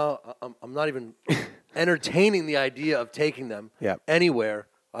thing now. I'm not even entertaining the idea of taking them anywhere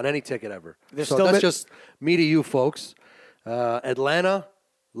on any ticket ever. So that's just me to you folks. Atlanta,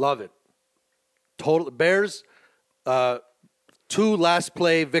 love it. Total Bears, 2 last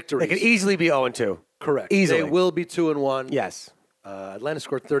play victories. They could easily be 0-2. Correct. Easily. They will be 2-1. Yes. Atlanta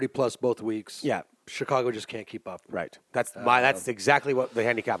scored 30+ both weeks. Yeah. Chicago just can't keep up. Right. That's exactly what the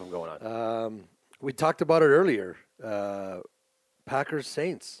handicap I'm going on. We talked about it earlier. Packers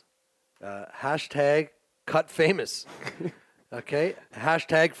Saints. Hashtag cut famous. Okay.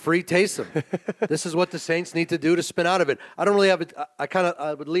 Hashtag free Taysom. This is what the Saints need to do to spin out of it. I don't really have it.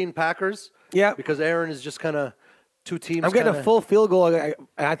 I would lean Packers. Yeah. Because Aaron is just kind of 2 teams. I'm getting a full field goal, and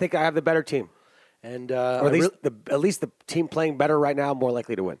I think I have the better team. And or at least the team playing better right now, more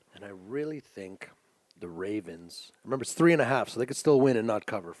likely to win. And I really think the Ravens. Remember, it's 3.5, so they could still win and not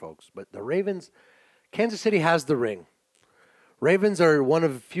cover, folks. But the Ravens, Kansas City has the ring. Ravens are one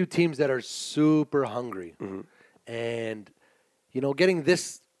of the few teams that are super hungry. Mm-hmm. And, getting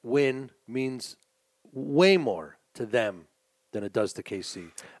this win means way more to them than it does to KC.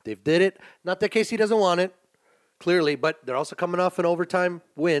 They did it. Not that KC doesn't want it, clearly, but they're also coming off an overtime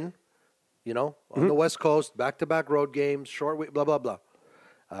win, on the West Coast, back-to-back road games, short week, blah, blah, blah.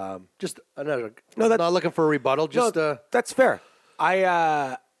 Just another. Not looking for a rebuttal. Just that's fair.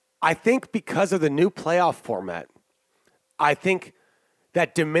 I think because of the new playoff format, I think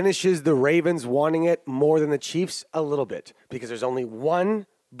that diminishes the Ravens wanting it more than the Chiefs a little bit because there's only one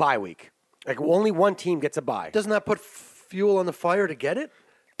bye week. Like only one team gets a bye. Doesn't that put fuel on the fire to get it?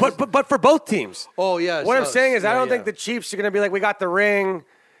 But for both teams. Oh yeah. What I'm saying is I don't think the Chiefs are going to be like, we got the ring.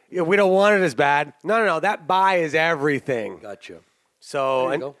 We don't want it as bad. No. That bye is everything. Gotcha.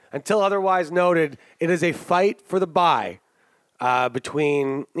 So until otherwise noted, it is a fight for the bye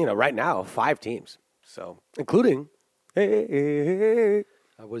between, right now, 5 teams. So including. I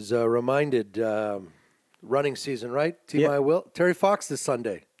was reminded running season, right? Will. Terry Fox this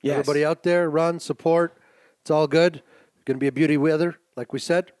Sunday. Yes. Everybody out there, run, support. It's all good. Going to be a beauty weather, like we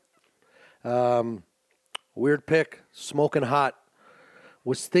said. Weird pick, smoking hot.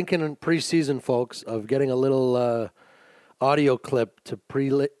 was thinking in preseason, folks, of getting a little audio clip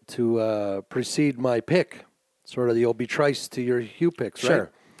to precede my pick, sort of the Obi Trice to your Hugh picks, right?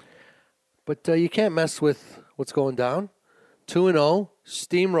 Sure. But you can't mess with what's going down. 2-0,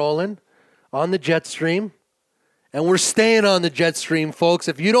 steamrolling on the jet stream, and we're staying on the jet stream, folks.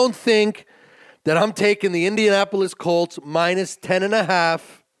 If you don't think that I'm taking the Indianapolis Colts minus 10.5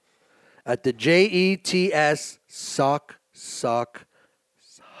 at the JETS, suck.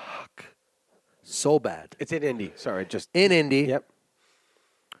 So bad. It's in Indy. Sorry, just In Indy, Yep.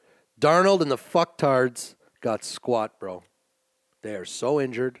 Darnold and the fucktards got squat, bro. They are so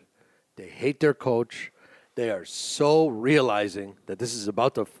injured. They hate their coach. They are so realizing that this is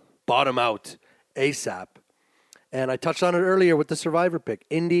about to bottom out ASAP. And I touched on it earlier with the Survivor pick.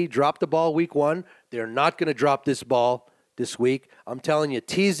 Indy dropped the ball week 1. They're not going to drop this ball this week. I'm telling you,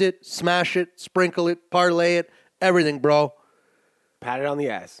 tease it, smash it, sprinkle it, parlay it, everything, bro. Pat it on the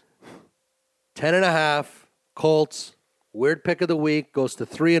ass. 10.5, Colts. Weird pick of the week. Goes to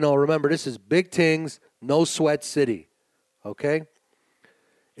 3-0. Remember, this is Big Tings, no sweat city. Okay?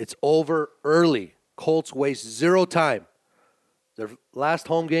 It's over early. Colts waste 0 time. Their last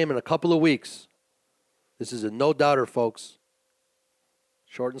home game in a couple of weeks. This is a no-doubter, folks.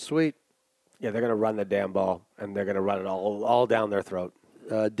 Short and sweet. Yeah, they're going to run the damn ball, and they're going to run it all down their throat.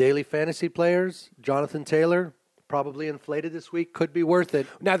 Daily fantasy players, Jonathan Taylor, probably inflated this week. Could be worth it.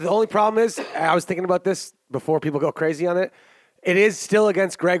 Now, the only problem is, I was thinking about this before people go crazy on it. It is still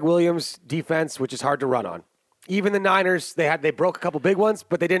against Greg Williams' defense, which is hard to run on. Even the Niners, they broke a couple big ones,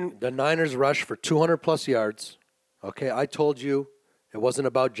 but they didn't. The Niners rushed for 200-plus yards. Okay, I told you it wasn't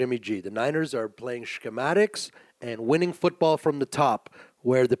about Jimmy G. The Niners are playing schematics and winning football from the top,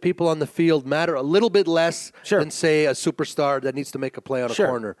 where the people on the field matter a little bit less than, say, a superstar that needs to make a play on a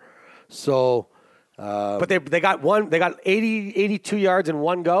corner. So, but they got 82 yards in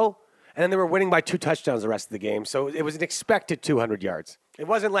one go, and then they were winning by 2 touchdowns the rest of the game. So it was an expected 200 yards. It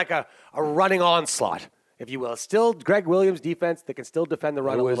wasn't like a running onslaught, if you will. Still Greg Williams' defense, they can still defend the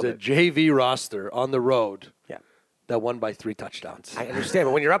run it a was little a bit. JV roster on the road Yeah. that won by 3 touchdowns. I understand,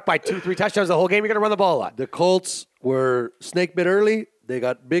 but when you're up by 2-3 touchdowns the whole game, you're going to run the ball a lot. The Colts were snake bit early. They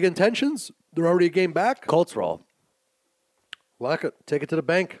got big intentions. They're already a game back. Colts roll. Like it. Take it to the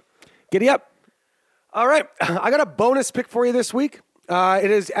bank. Giddy up. All right. I got a bonus pick for you this week.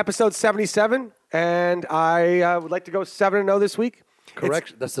 It is episode 77, and I would like to go 7-0 this week.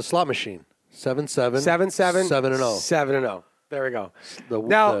 Correct. That's the slot machine. 7-7. 7-7. 7-0. 7-0. There we go.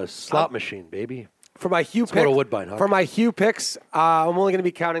 The slot machine, baby. For my Hugh Let's go to pick, Woodbine, Huck. for my Hugh picks, I'm only going to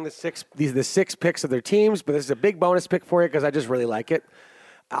be counting these are the 6 picks of their teams, but this is a big bonus pick for you because I just really like it.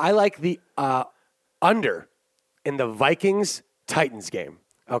 I like the under in the Vikings-Titans game.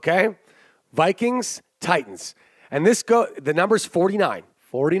 Okay? Vikings-Titans. And the number's 49.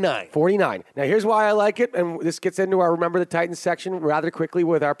 49. 49. Now, here's why I like it, and this gets into our Remember the Titans section rather quickly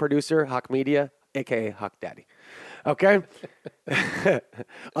with our producer, Huck Media, a.k.a. Huck Daddy. Okay?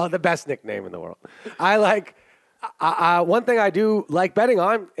 Oh, the best nickname in the world. I like one thing I do like betting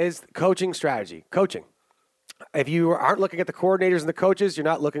on is coaching strategy. Coaching. If you aren't looking at the coordinators and the coaches, you're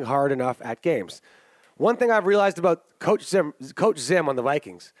not looking hard enough at games. One thing I've realized about Coach Zim on the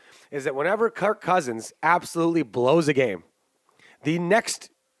Vikings is that whenever Kirk Cousins absolutely blows a game, the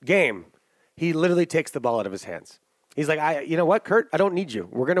next game, he literally takes the ball out of his hands. He's like, you know what, Kurt? I don't need you.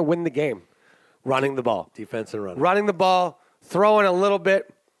 We're going to win the game running the ball. Defense and running. Running the ball, throwing a little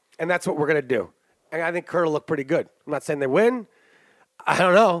bit, and that's what we're going to do. And I think Kurt will look pretty good. I'm not saying they win. I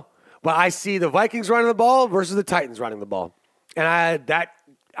don't know. But I see the Vikings running the ball versus the Titans running the ball. And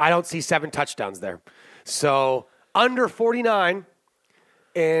I don't see 7 touchdowns there. So under 49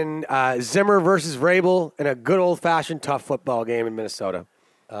 in Zimmer versus Vrabel in a good old-fashioned tough football game in Minnesota.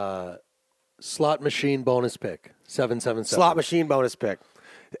 Slot machine bonus pick. 7-7-7. Slot machine bonus pick.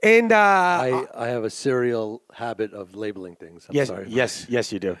 And I have a serial habit of labeling things. I'm sorry.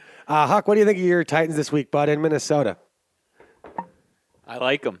 Yes, you do. Huck, what do you think of your Titans this week, bud, in Minnesota? I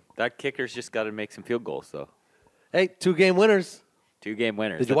like them. That kicker's just got to make some field goals, though. Hey, 2-game winners. 2-game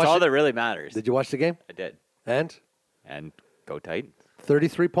winners. Did you That's watch all it? that really matters. Did you watch the game? I did. And Go Titans.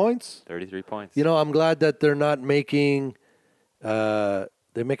 33 points. 33 points. You know, I'm glad that they're not making they're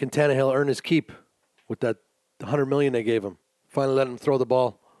making Tannehill earn his keep with that $100 million they gave him. Finally let him throw the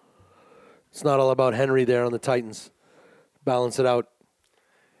ball. It's not all about Henry there on the Titans. Balance it out.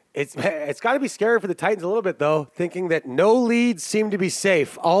 It's got to be scary for the Titans a little bit, though, thinking that no leads seem to be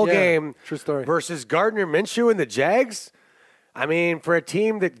safe all game. True story. Versus Gardner Minshew and the Jags. I mean, for a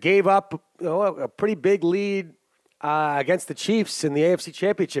team that gave up a pretty big lead against the Chiefs in the AFC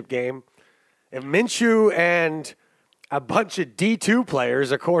Championship game, if Minshew and a bunch of D2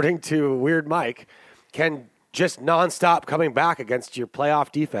 players, according to Weird Mike, can just nonstop coming back against your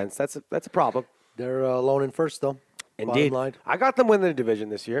playoff defense. That's a problem. They're alone in first, though. Indeed. Bottom line. I got them winning the division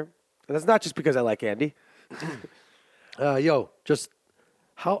this year. And that's not just because I like Andy. Just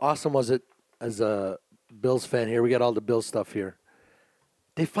how awesome was it as a Bills fan here? We got all the Bills stuff here.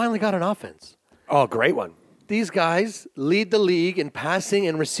 They finally got an offense. Oh, great one. These guys lead the league in passing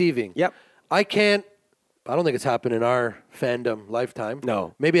and receiving. Yep. I don't think it's happened in our fandom lifetime.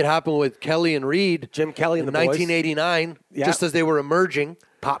 No. Maybe it happened with Kelly and Reed. Jim Kelly and in the boys. 1989, Yeah. just as they were emerging.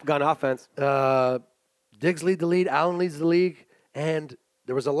 Pop gun offense. Diggs lead the lead. Allen leads the league. And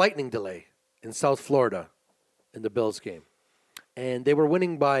there was a lightning delay in South Florida in the Bills game. And they were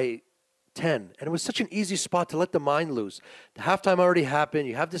winning by 10. And it was such an easy spot to let the mind loose. The halftime already happened.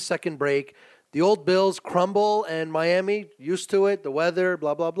 You have the second break. The old Bills crumble, and Miami, used to it, the weather,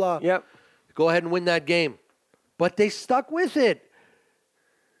 blah, blah, blah. Yep. Go ahead and win that game. But they stuck with it.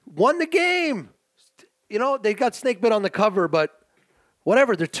 Won the game. You know, they got snake bit on the cover, but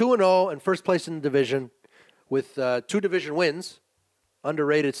whatever. They're 2-0 and first place in the division with 2 division wins.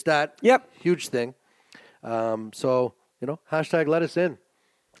 Underrated stat. Yep. Huge thing. Hashtag let us in.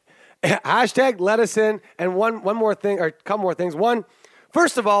 Hashtag let us in. And one more thing, or a couple more things. One,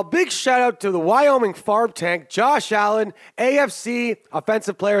 first of all, big shout out to the Wyoming Farm Tank, Josh Allen, AFC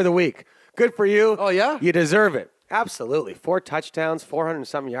Offensive Player of the Week. Good for you. Oh, yeah? You deserve it. Absolutely. 4 touchdowns, 400 and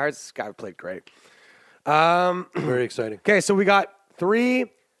some yards. This guy played great. Very exciting. Okay, so we got 3.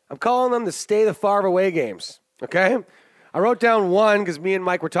 I'm calling them the stay the far away games. Okay? I wrote down 1 because me and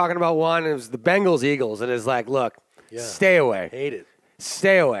Mike were talking about 1, and it was the Bengals-Eagles. And it's like, look, stay away. Hate it.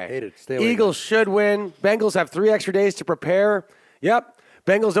 Stay away. Hate it. Stay away, Eagles should win. Bengals have 3 extra days to prepare. Yep.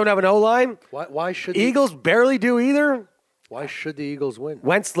 Bengals don't have an O-line. Why should Eagles barely do either. Why should the Eagles win?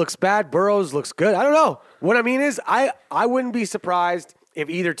 Wentz looks bad. Burrows looks good. I don't know. What I mean is I wouldn't be surprised if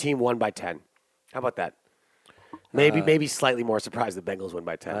either team won by 10. How about that? Maybe slightly more surprised the Bengals win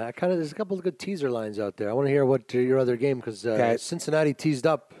by 10. There's a couple of good teaser lines out there. I want to hear what your other game, because Cincinnati teased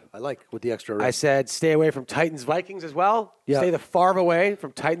up. I like with the extra rest. I said stay away from Titans-Vikings as well. Yeah. Stay the far away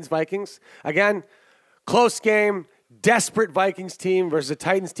from Titans-Vikings. Again, close game, desperate Vikings team versus a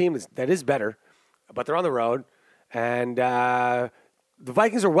Titans team that is better, but they're on the road. And the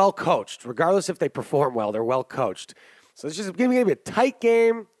Vikings are well coached. Regardless if they perform well, they're well coached. So it's just going to be a tight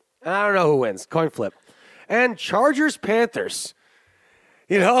game. I don't know who wins. Coin flip. And Chargers-Panthers.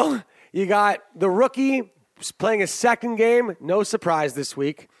 You know, you got the rookie playing a second game. No surprise this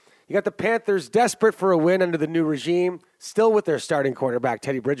week. You got the Panthers desperate for a win under the new regime, still with their starting quarterback,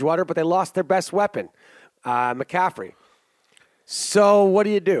 Teddy Bridgewater, but they lost their best weapon, McCaffrey. So what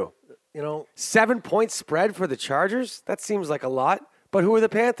do? 7-point spread for the Chargers? That seems like a lot. But who are the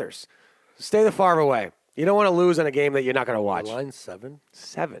Panthers? Stay the far away. You don't want to lose in a game that you're not going to watch. The line's 7?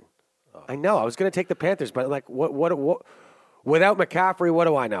 7. Oh. I know. I was going to take the Panthers, but like, what? Without McCaffrey, what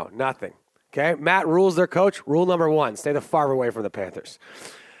do I know? Nothing. Okay. Matt Rule's their coach. Rule number 1: stay the far away from the Panthers.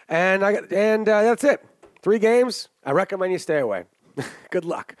 And that's it. 3 games. I recommend you stay away. Good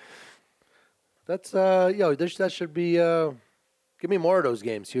luck. That's that should be. Give me more of those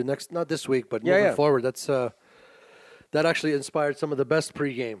games. Not this week, but moving forward. That's that actually inspired some of the best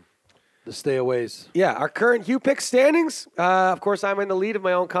pregame. The stayaways. Yeah, our current Hugh Pick standings. Of course, I'm in the lead of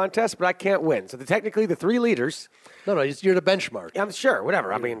my own contest, but I can't win. So technically, the 3 leaders. No, you're the benchmark. I'm sure,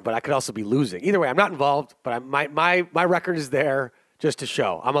 whatever. I mean, but I could also be losing. Either way, I'm not involved. But my record is there just to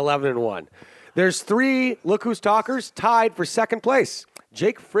show. I'm 11-1. There's 3 Look Who's Talkers tied for second place.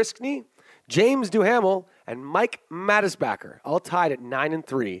 Jake Friskney, James Duhamel, and Mike Mattisbacker, all tied at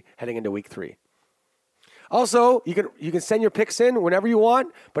 9-3 heading into week 3. Also, you can send your picks in whenever you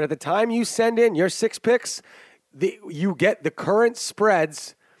want, but at the time you send in your 6 picks, you get the current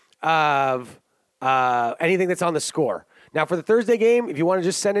spreads of anything that's on the score. Now, for the Thursday game, if you want to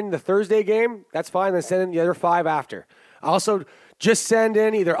just send in the Thursday game, that's fine. Then send in the other 5 after. Also, just send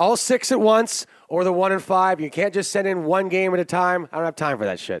in either all 6 at once or the 1 and 5. You can't just send in 1 game at a time. I don't have time for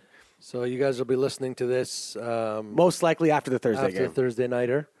that shit. So you guys will be listening to this most likely after the Thursday game. After Thursday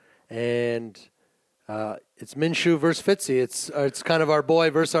nighter, and it's Minshew versus Fitzy. It's kind of our boy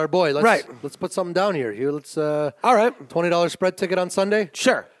versus our boy. Let's put something down here. Let's all right. $20 spread ticket on Sunday.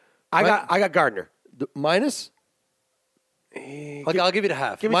 Sure. I got Gardner. Minus. I'll give you the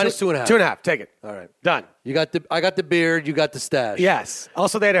half. Minus 2.5. 2.5. Take it. All right. Done. I got the beard. You got the stash. Yes.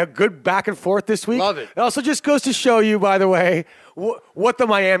 Also, they had a good back and forth this week. Love it. It also just goes to show you, by the way, what the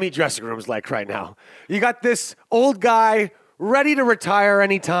Miami dressing room is like right now. You got this old guy ready to retire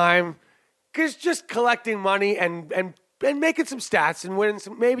anytime, just collecting money and making some stats and winning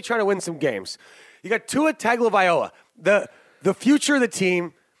maybe trying to win some games. You got Tua Tagovailoa. the future of the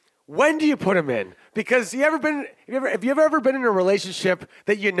team. When do you put him in? Because have you ever been in a relationship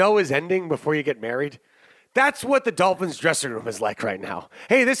that you know is ending before you get married? That's what the Dolphins dressing room is like right now.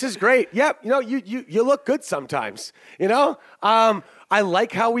 Hey, this is great. Yep, you look good sometimes. I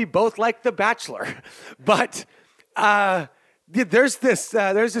like how we both like The Bachelor, but there's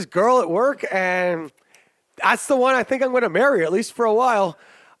this girl at work, and that's the one I think I'm going to marry, at least for a while.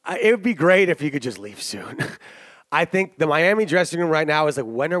 It would be great if you could just leave soon. I think the Miami dressing room right now is like,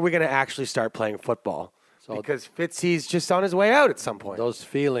 when are we going to actually start playing football? Because Fitzy's just on his way out at some point. Those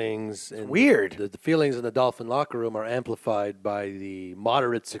feelings, weird. The feelings in the Dolphin locker room are amplified by the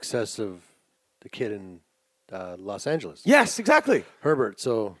moderate success of the kid in Los Angeles. Yes, exactly. Herbert.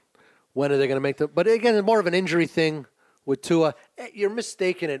 So when are they going to make the? But again, it's more of an injury thing with Tua. You're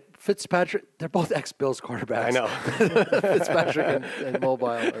mistaken it. Fitzpatrick. They're both ex-Bills quarterbacks. I know. Fitzpatrick and Mobile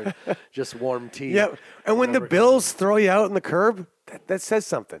are just warm tea. Yeah, and when the Bills throw you out in the curb, that says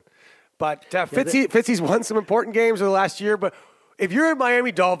something. But Fitzy's won some important games over the last year. But if you're a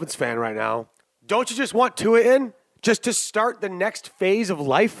Miami Dolphins fan right now, don't you just want Tua in just to start the next phase of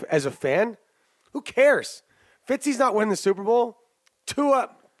life as a fan? Who cares? Fitzy's not winning the Super Bowl. Tua.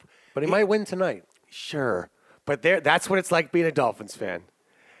 But he might win tonight. Sure. But that's what it's like being a Dolphins fan.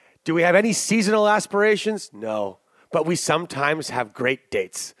 Do we have any seasonal aspirations? No. But we sometimes have great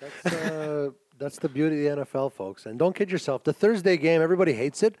dates. That's the beauty of the NFL, folks. And don't kid yourself. The Thursday game, everybody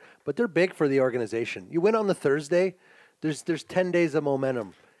hates it, but they're big for the organization. You win on the Thursday, there's 10 days of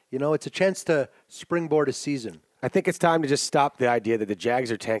momentum. It's a chance to springboard a season. I think it's time to just stop the idea that the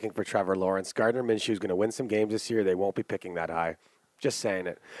Jags are tanking for Trevor Lawrence. Gardner Minshew is going to win some games this year. They won't be picking that high. Just saying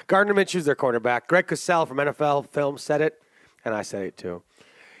it. Gardner Minshew's their quarterback. Greg Cosell from NFL Film said it, and I said it too.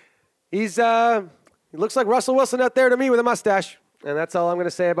 He looks like Russell Wilson out there to me with a mustache. And that's all I'm going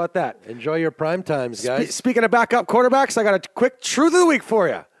to say about that. Enjoy your prime times, guys. Speaking of backup quarterbacks, I got a quick Truth of the Week for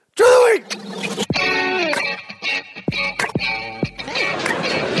you. Truth of the Week!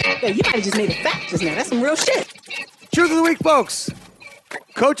 Yeah, you might have just made a fact just now. That's some real shit. Truth of the Week, folks.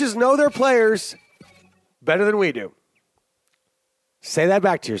 Coaches know their players better than we do. Say that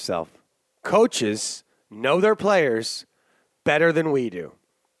back to yourself. Coaches know their players better than we do.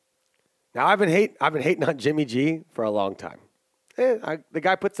 Now, I've been hating on Jimmy G for a long time. The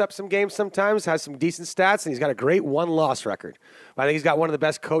guy puts up some games sometimes, has some decent stats, and he's got a great one-loss record. I think he's got one of the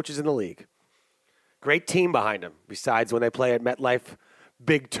best coaches in the league. Great team behind him, besides when they play at MetLife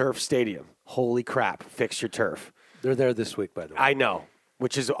Big Turf Stadium. Holy crap, fix your turf. They're there this week, by the way. I know,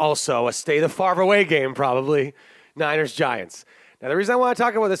 which is also a stay the far away game, probably. Niners-Giants. Now, the reason I want to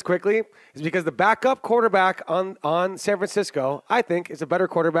talk about this quickly is because the backup quarterback on San Francisco, I think, is a better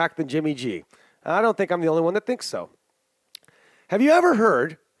quarterback than Jimmy G. I don't think I'm the only one that thinks so. Have you ever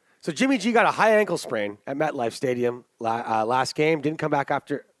heard? So Jimmy G got a high ankle sprain at MetLife Stadium last game. Didn't come back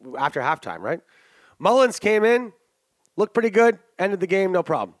after halftime, right? Mullins came in, looked pretty good, ended the game, no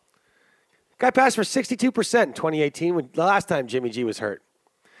problem. Guy passed for 62% in 2018 when the last time Jimmy G was hurt.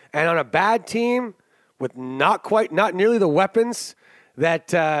 And on a bad team with not nearly the weapons that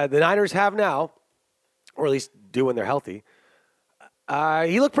the Niners have now, or at least do when they're healthy,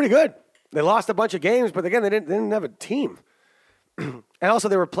 he looked pretty good. They lost a bunch of games, but again, they didn't have a team. And also,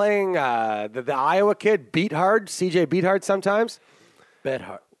 they were playing the Iowa kid, Beathard, CJ Beathard sometimes.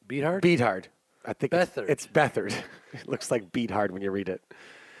 Beathard? Beathard. I think it's Beathard. It looks like Beathard when you read it.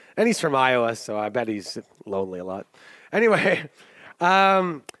 And he's from Iowa, so I bet he's lonely a lot. Anyway,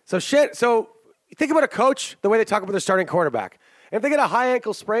 so think about a coach, the way they talk about their starting quarterback. And if they get a high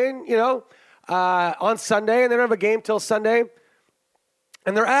ankle sprain, on Sunday, and they don't have a game till Sunday,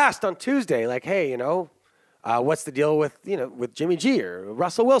 and they're asked on Tuesday, like, hey, what's the deal with Jimmy G or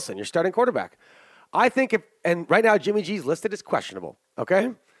Russell Wilson, your starting quarterback? I think and right now Jimmy G's listed as questionable,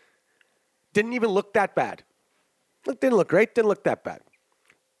 okay? Didn't even look that bad. Didn't look great, didn't look that bad.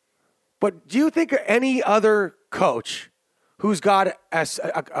 But do you think of any other coach who's got a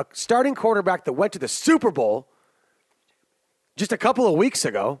starting quarterback that went to the Super Bowl just a couple of weeks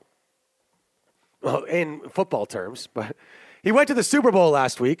ago, well, in football terms, but he went to the Super Bowl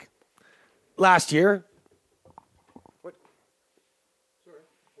last year. What? Sorry,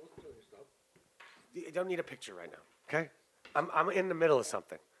 I wasn't doing your stuff. You don't need a picture right now, okay? I'm in the middle of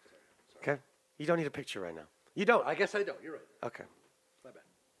something, okay? You don't need a picture right now. You don't. I guess I don't. You're right. Okay. My bad.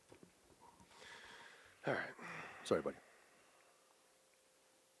 All right. Sorry, buddy.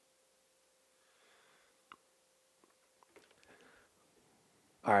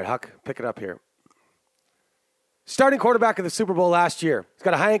 All right, Huck, pick it up here. Starting quarterback of the Super Bowl last year. He's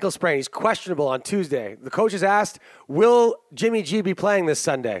got a high ankle sprain. He's questionable on Tuesday. The coach is asked, will Jimmy G be playing this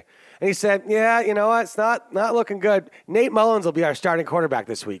Sunday? and he said, yeah, you know what? It's not looking good. Nate Mullins will be our starting quarterback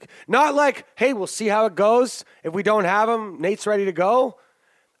this week. Not like, hey, we'll see how it goes. If we don't have him, Nate's ready to go.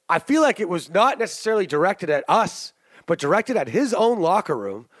 I feel like it was not necessarily directed at us, but directed at his own locker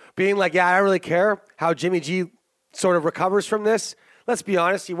room, being like, yeah, I don't really care how Jimmy G sort of recovers from this. Let's be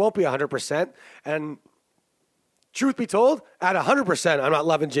honest, he won't be 100%. And truth be told, at 100%, I'm not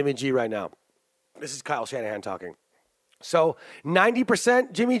loving Jimmy G right now. This is Kyle Shanahan talking. So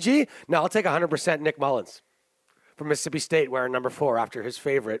 90% Jimmy G, no, I'll take 100% Nick Mullins from Mississippi State, wearing number 4 after his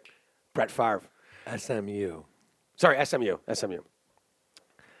favorite, Brett Favre. SMU. Sorry, SMU.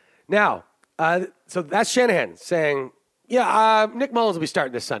 Now, so that's Shanahan saying, yeah, Nick Mullins will be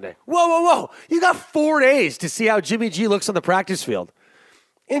starting this Sunday. Whoa. You got 4 days to see how Jimmy G looks on the practice field.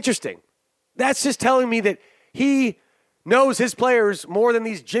 Interesting. That's just telling me that he knows his players more than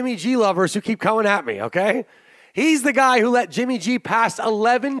these Jimmy G lovers who keep coming at me, okay? He's the guy who let Jimmy G pass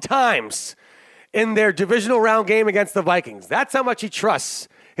 11 times in their divisional round game against the Vikings. That's how much he trusts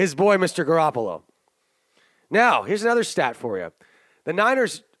his boy, Mr. Garoppolo. Now, here's another stat for you. The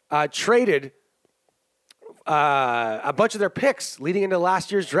Niners traded a bunch of their picks leading into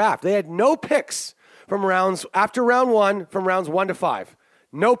last year's draft. They had no picks after round 1, from rounds 1 to 5.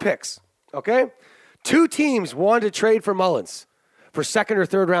 No picks, okay? 2 teams wanted to trade for Mullins for second or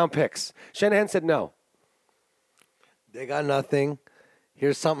third round picks. Shanahan said no. They got nothing.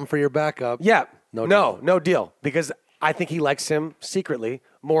 Here's something for your backup. Yeah, no deal. Because I think he likes him secretly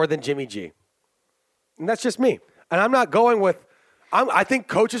more than Jimmy G. And that's just me. And I'm not going with, I think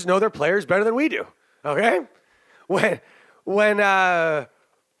coaches know their players better than we do. Okay? When Elway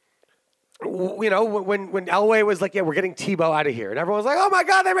was like, yeah, we're getting Tebow out of here. And everyone's like, oh my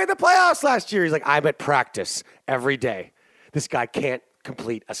God, they made the playoffs last year. He's like, I'm at practice every day. This guy can't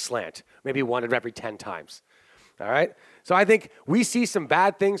complete a slant. Maybe one every 10 times. All right? So I think we see some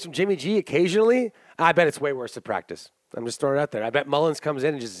bad things from Jimmy G occasionally. I bet it's way worse at practice. I'm just throwing it out there. I bet Mullins comes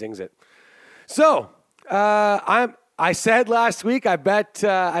in and just zings it. So I said last week, I bet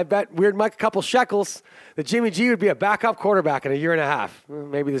Weird Mike a couple shekels that Jimmy G would be a backup quarterback in a year and a half.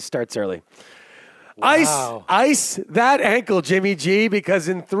 Maybe this starts early. Wow. Ice that ankle, Jimmy G, because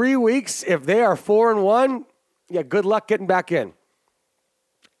in 3 weeks, if they are 4-1, yeah, good luck getting back in.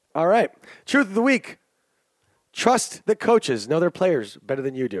 All right. Truth of the week. Trust that coaches know their players better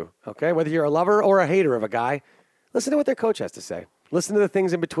than you do, okay? Whether you're a lover or a hater of a guy, listen to what their coach has to say. Listen to the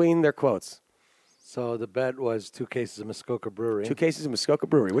things in between their quotes. So the bet was 2 cases of Muskoka Brewery. 2 cases of Muskoka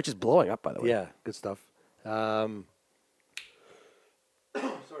Brewery, which is blowing up, by the way. Yeah, good stuff. Sorry.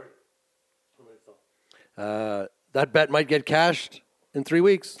 That bet might get cashed in 3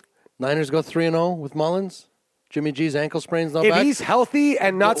 weeks. Niners go 3-0 with Mullins. Jimmy G's ankle sprain's not If back. he's healthy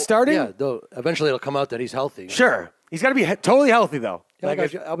and not starting, Yeah, eventually it'll come out that he's healthy. sure. He's got to be totally healthy, though. Yeah,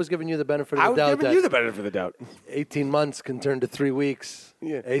 Like, I was giving you the benefit I of the was doubt giving that you the benefit of the doubt. 18 months can turn to 3 weeks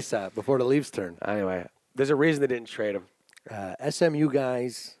ASAP before the leaves turn. Anyway, there's a reason they didn't trade him. SMU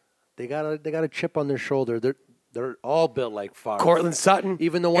guys, they got a chip on their shoulder. They're all built like Favre. Cortland Sutton,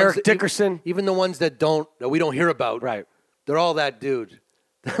 even the ones Eric that, Dickerson. even the ones that we don't hear about. Right. They're all that dude.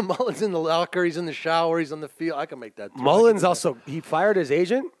 Mullins in the locker, he's in the shower, he's on the field. I can make that. Mullins also, he fired his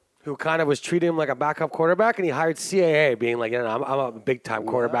agent, who kind of was treating him like a backup quarterback, and he hired CAA, being like, I'm a big-time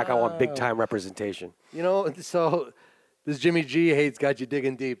quarterback. I want big-time representation. You know, so this Jimmy G hate's got you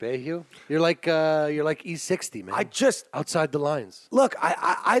digging deep, eh, Hugh? You're like E60, man. Outside the lines. Look,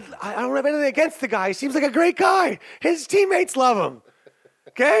 I don't have anything against the guy. He seems like a great guy. His teammates love him.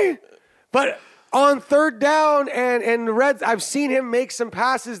 Okay? But on third down and Reds, I've seen him make some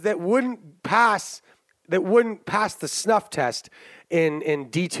passes that wouldn't pass the snuff test in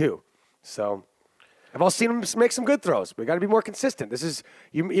D2. So I've also seen him make some good throws, but you got to be more consistent. This is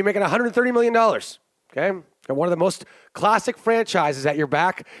you're making $130 million. Okay? Got one of the most classic franchises at your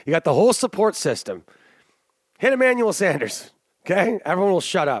back. You got the whole support system. Hit Emmanuel Sanders. Okay? Everyone will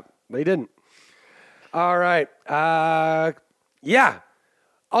shut up. But he didn't. All right. Yeah.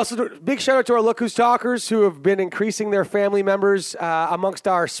 Also, big shout out to our Look Who's Talkers who have been increasing their family members amongst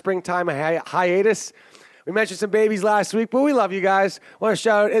our springtime hiatus. We mentioned some babies last week, but we love you guys. Want to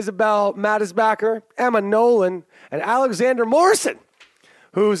shout out Isabel Mattisbacker, Emma Nolan, and Alexander Morrison,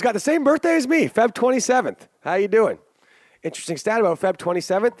 who's got the same birthday as me, Feb 27th. How you doing? Interesting stat about Feb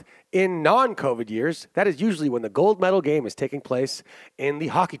 27th. In non-COVID years, that is usually when the gold medal game is taking place in the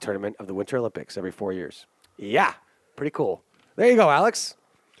hockey tournament of the Winter Olympics every 4 years. Yeah, pretty cool. There you go, Alex.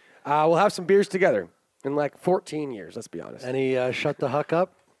 We'll have some beers together in like 14 years, let's be honest. Any shut the huck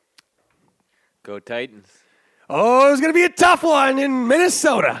up? Go Titans. Oh, it's going to be a tough one in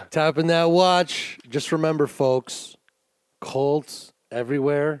Minnesota. Tapping that watch. Just remember, folks, Colts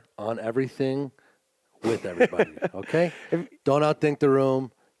everywhere, on everything, with everybody. Okay? Don't outthink the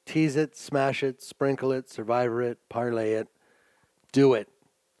room. Tease it, smash it, sprinkle it, survivor it, parlay it. Do it.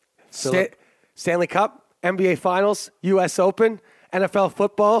 Stanley Cup, NBA Finals, U.S. Open, NFL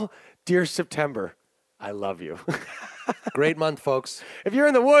football, dear September. I love you. Great month, folks. If you're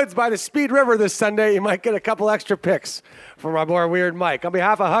in the woods by the Speed River this Sunday, you might get a couple extra picks from our boy Weird Mike. On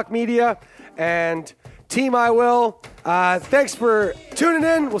behalf of Huck Media and Team I Will, thanks for tuning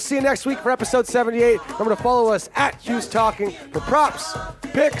in. We'll see you next week for episode 78. Remember to follow us at Hughes Talking for props,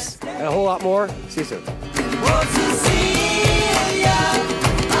 picks, and a whole lot more. See you soon.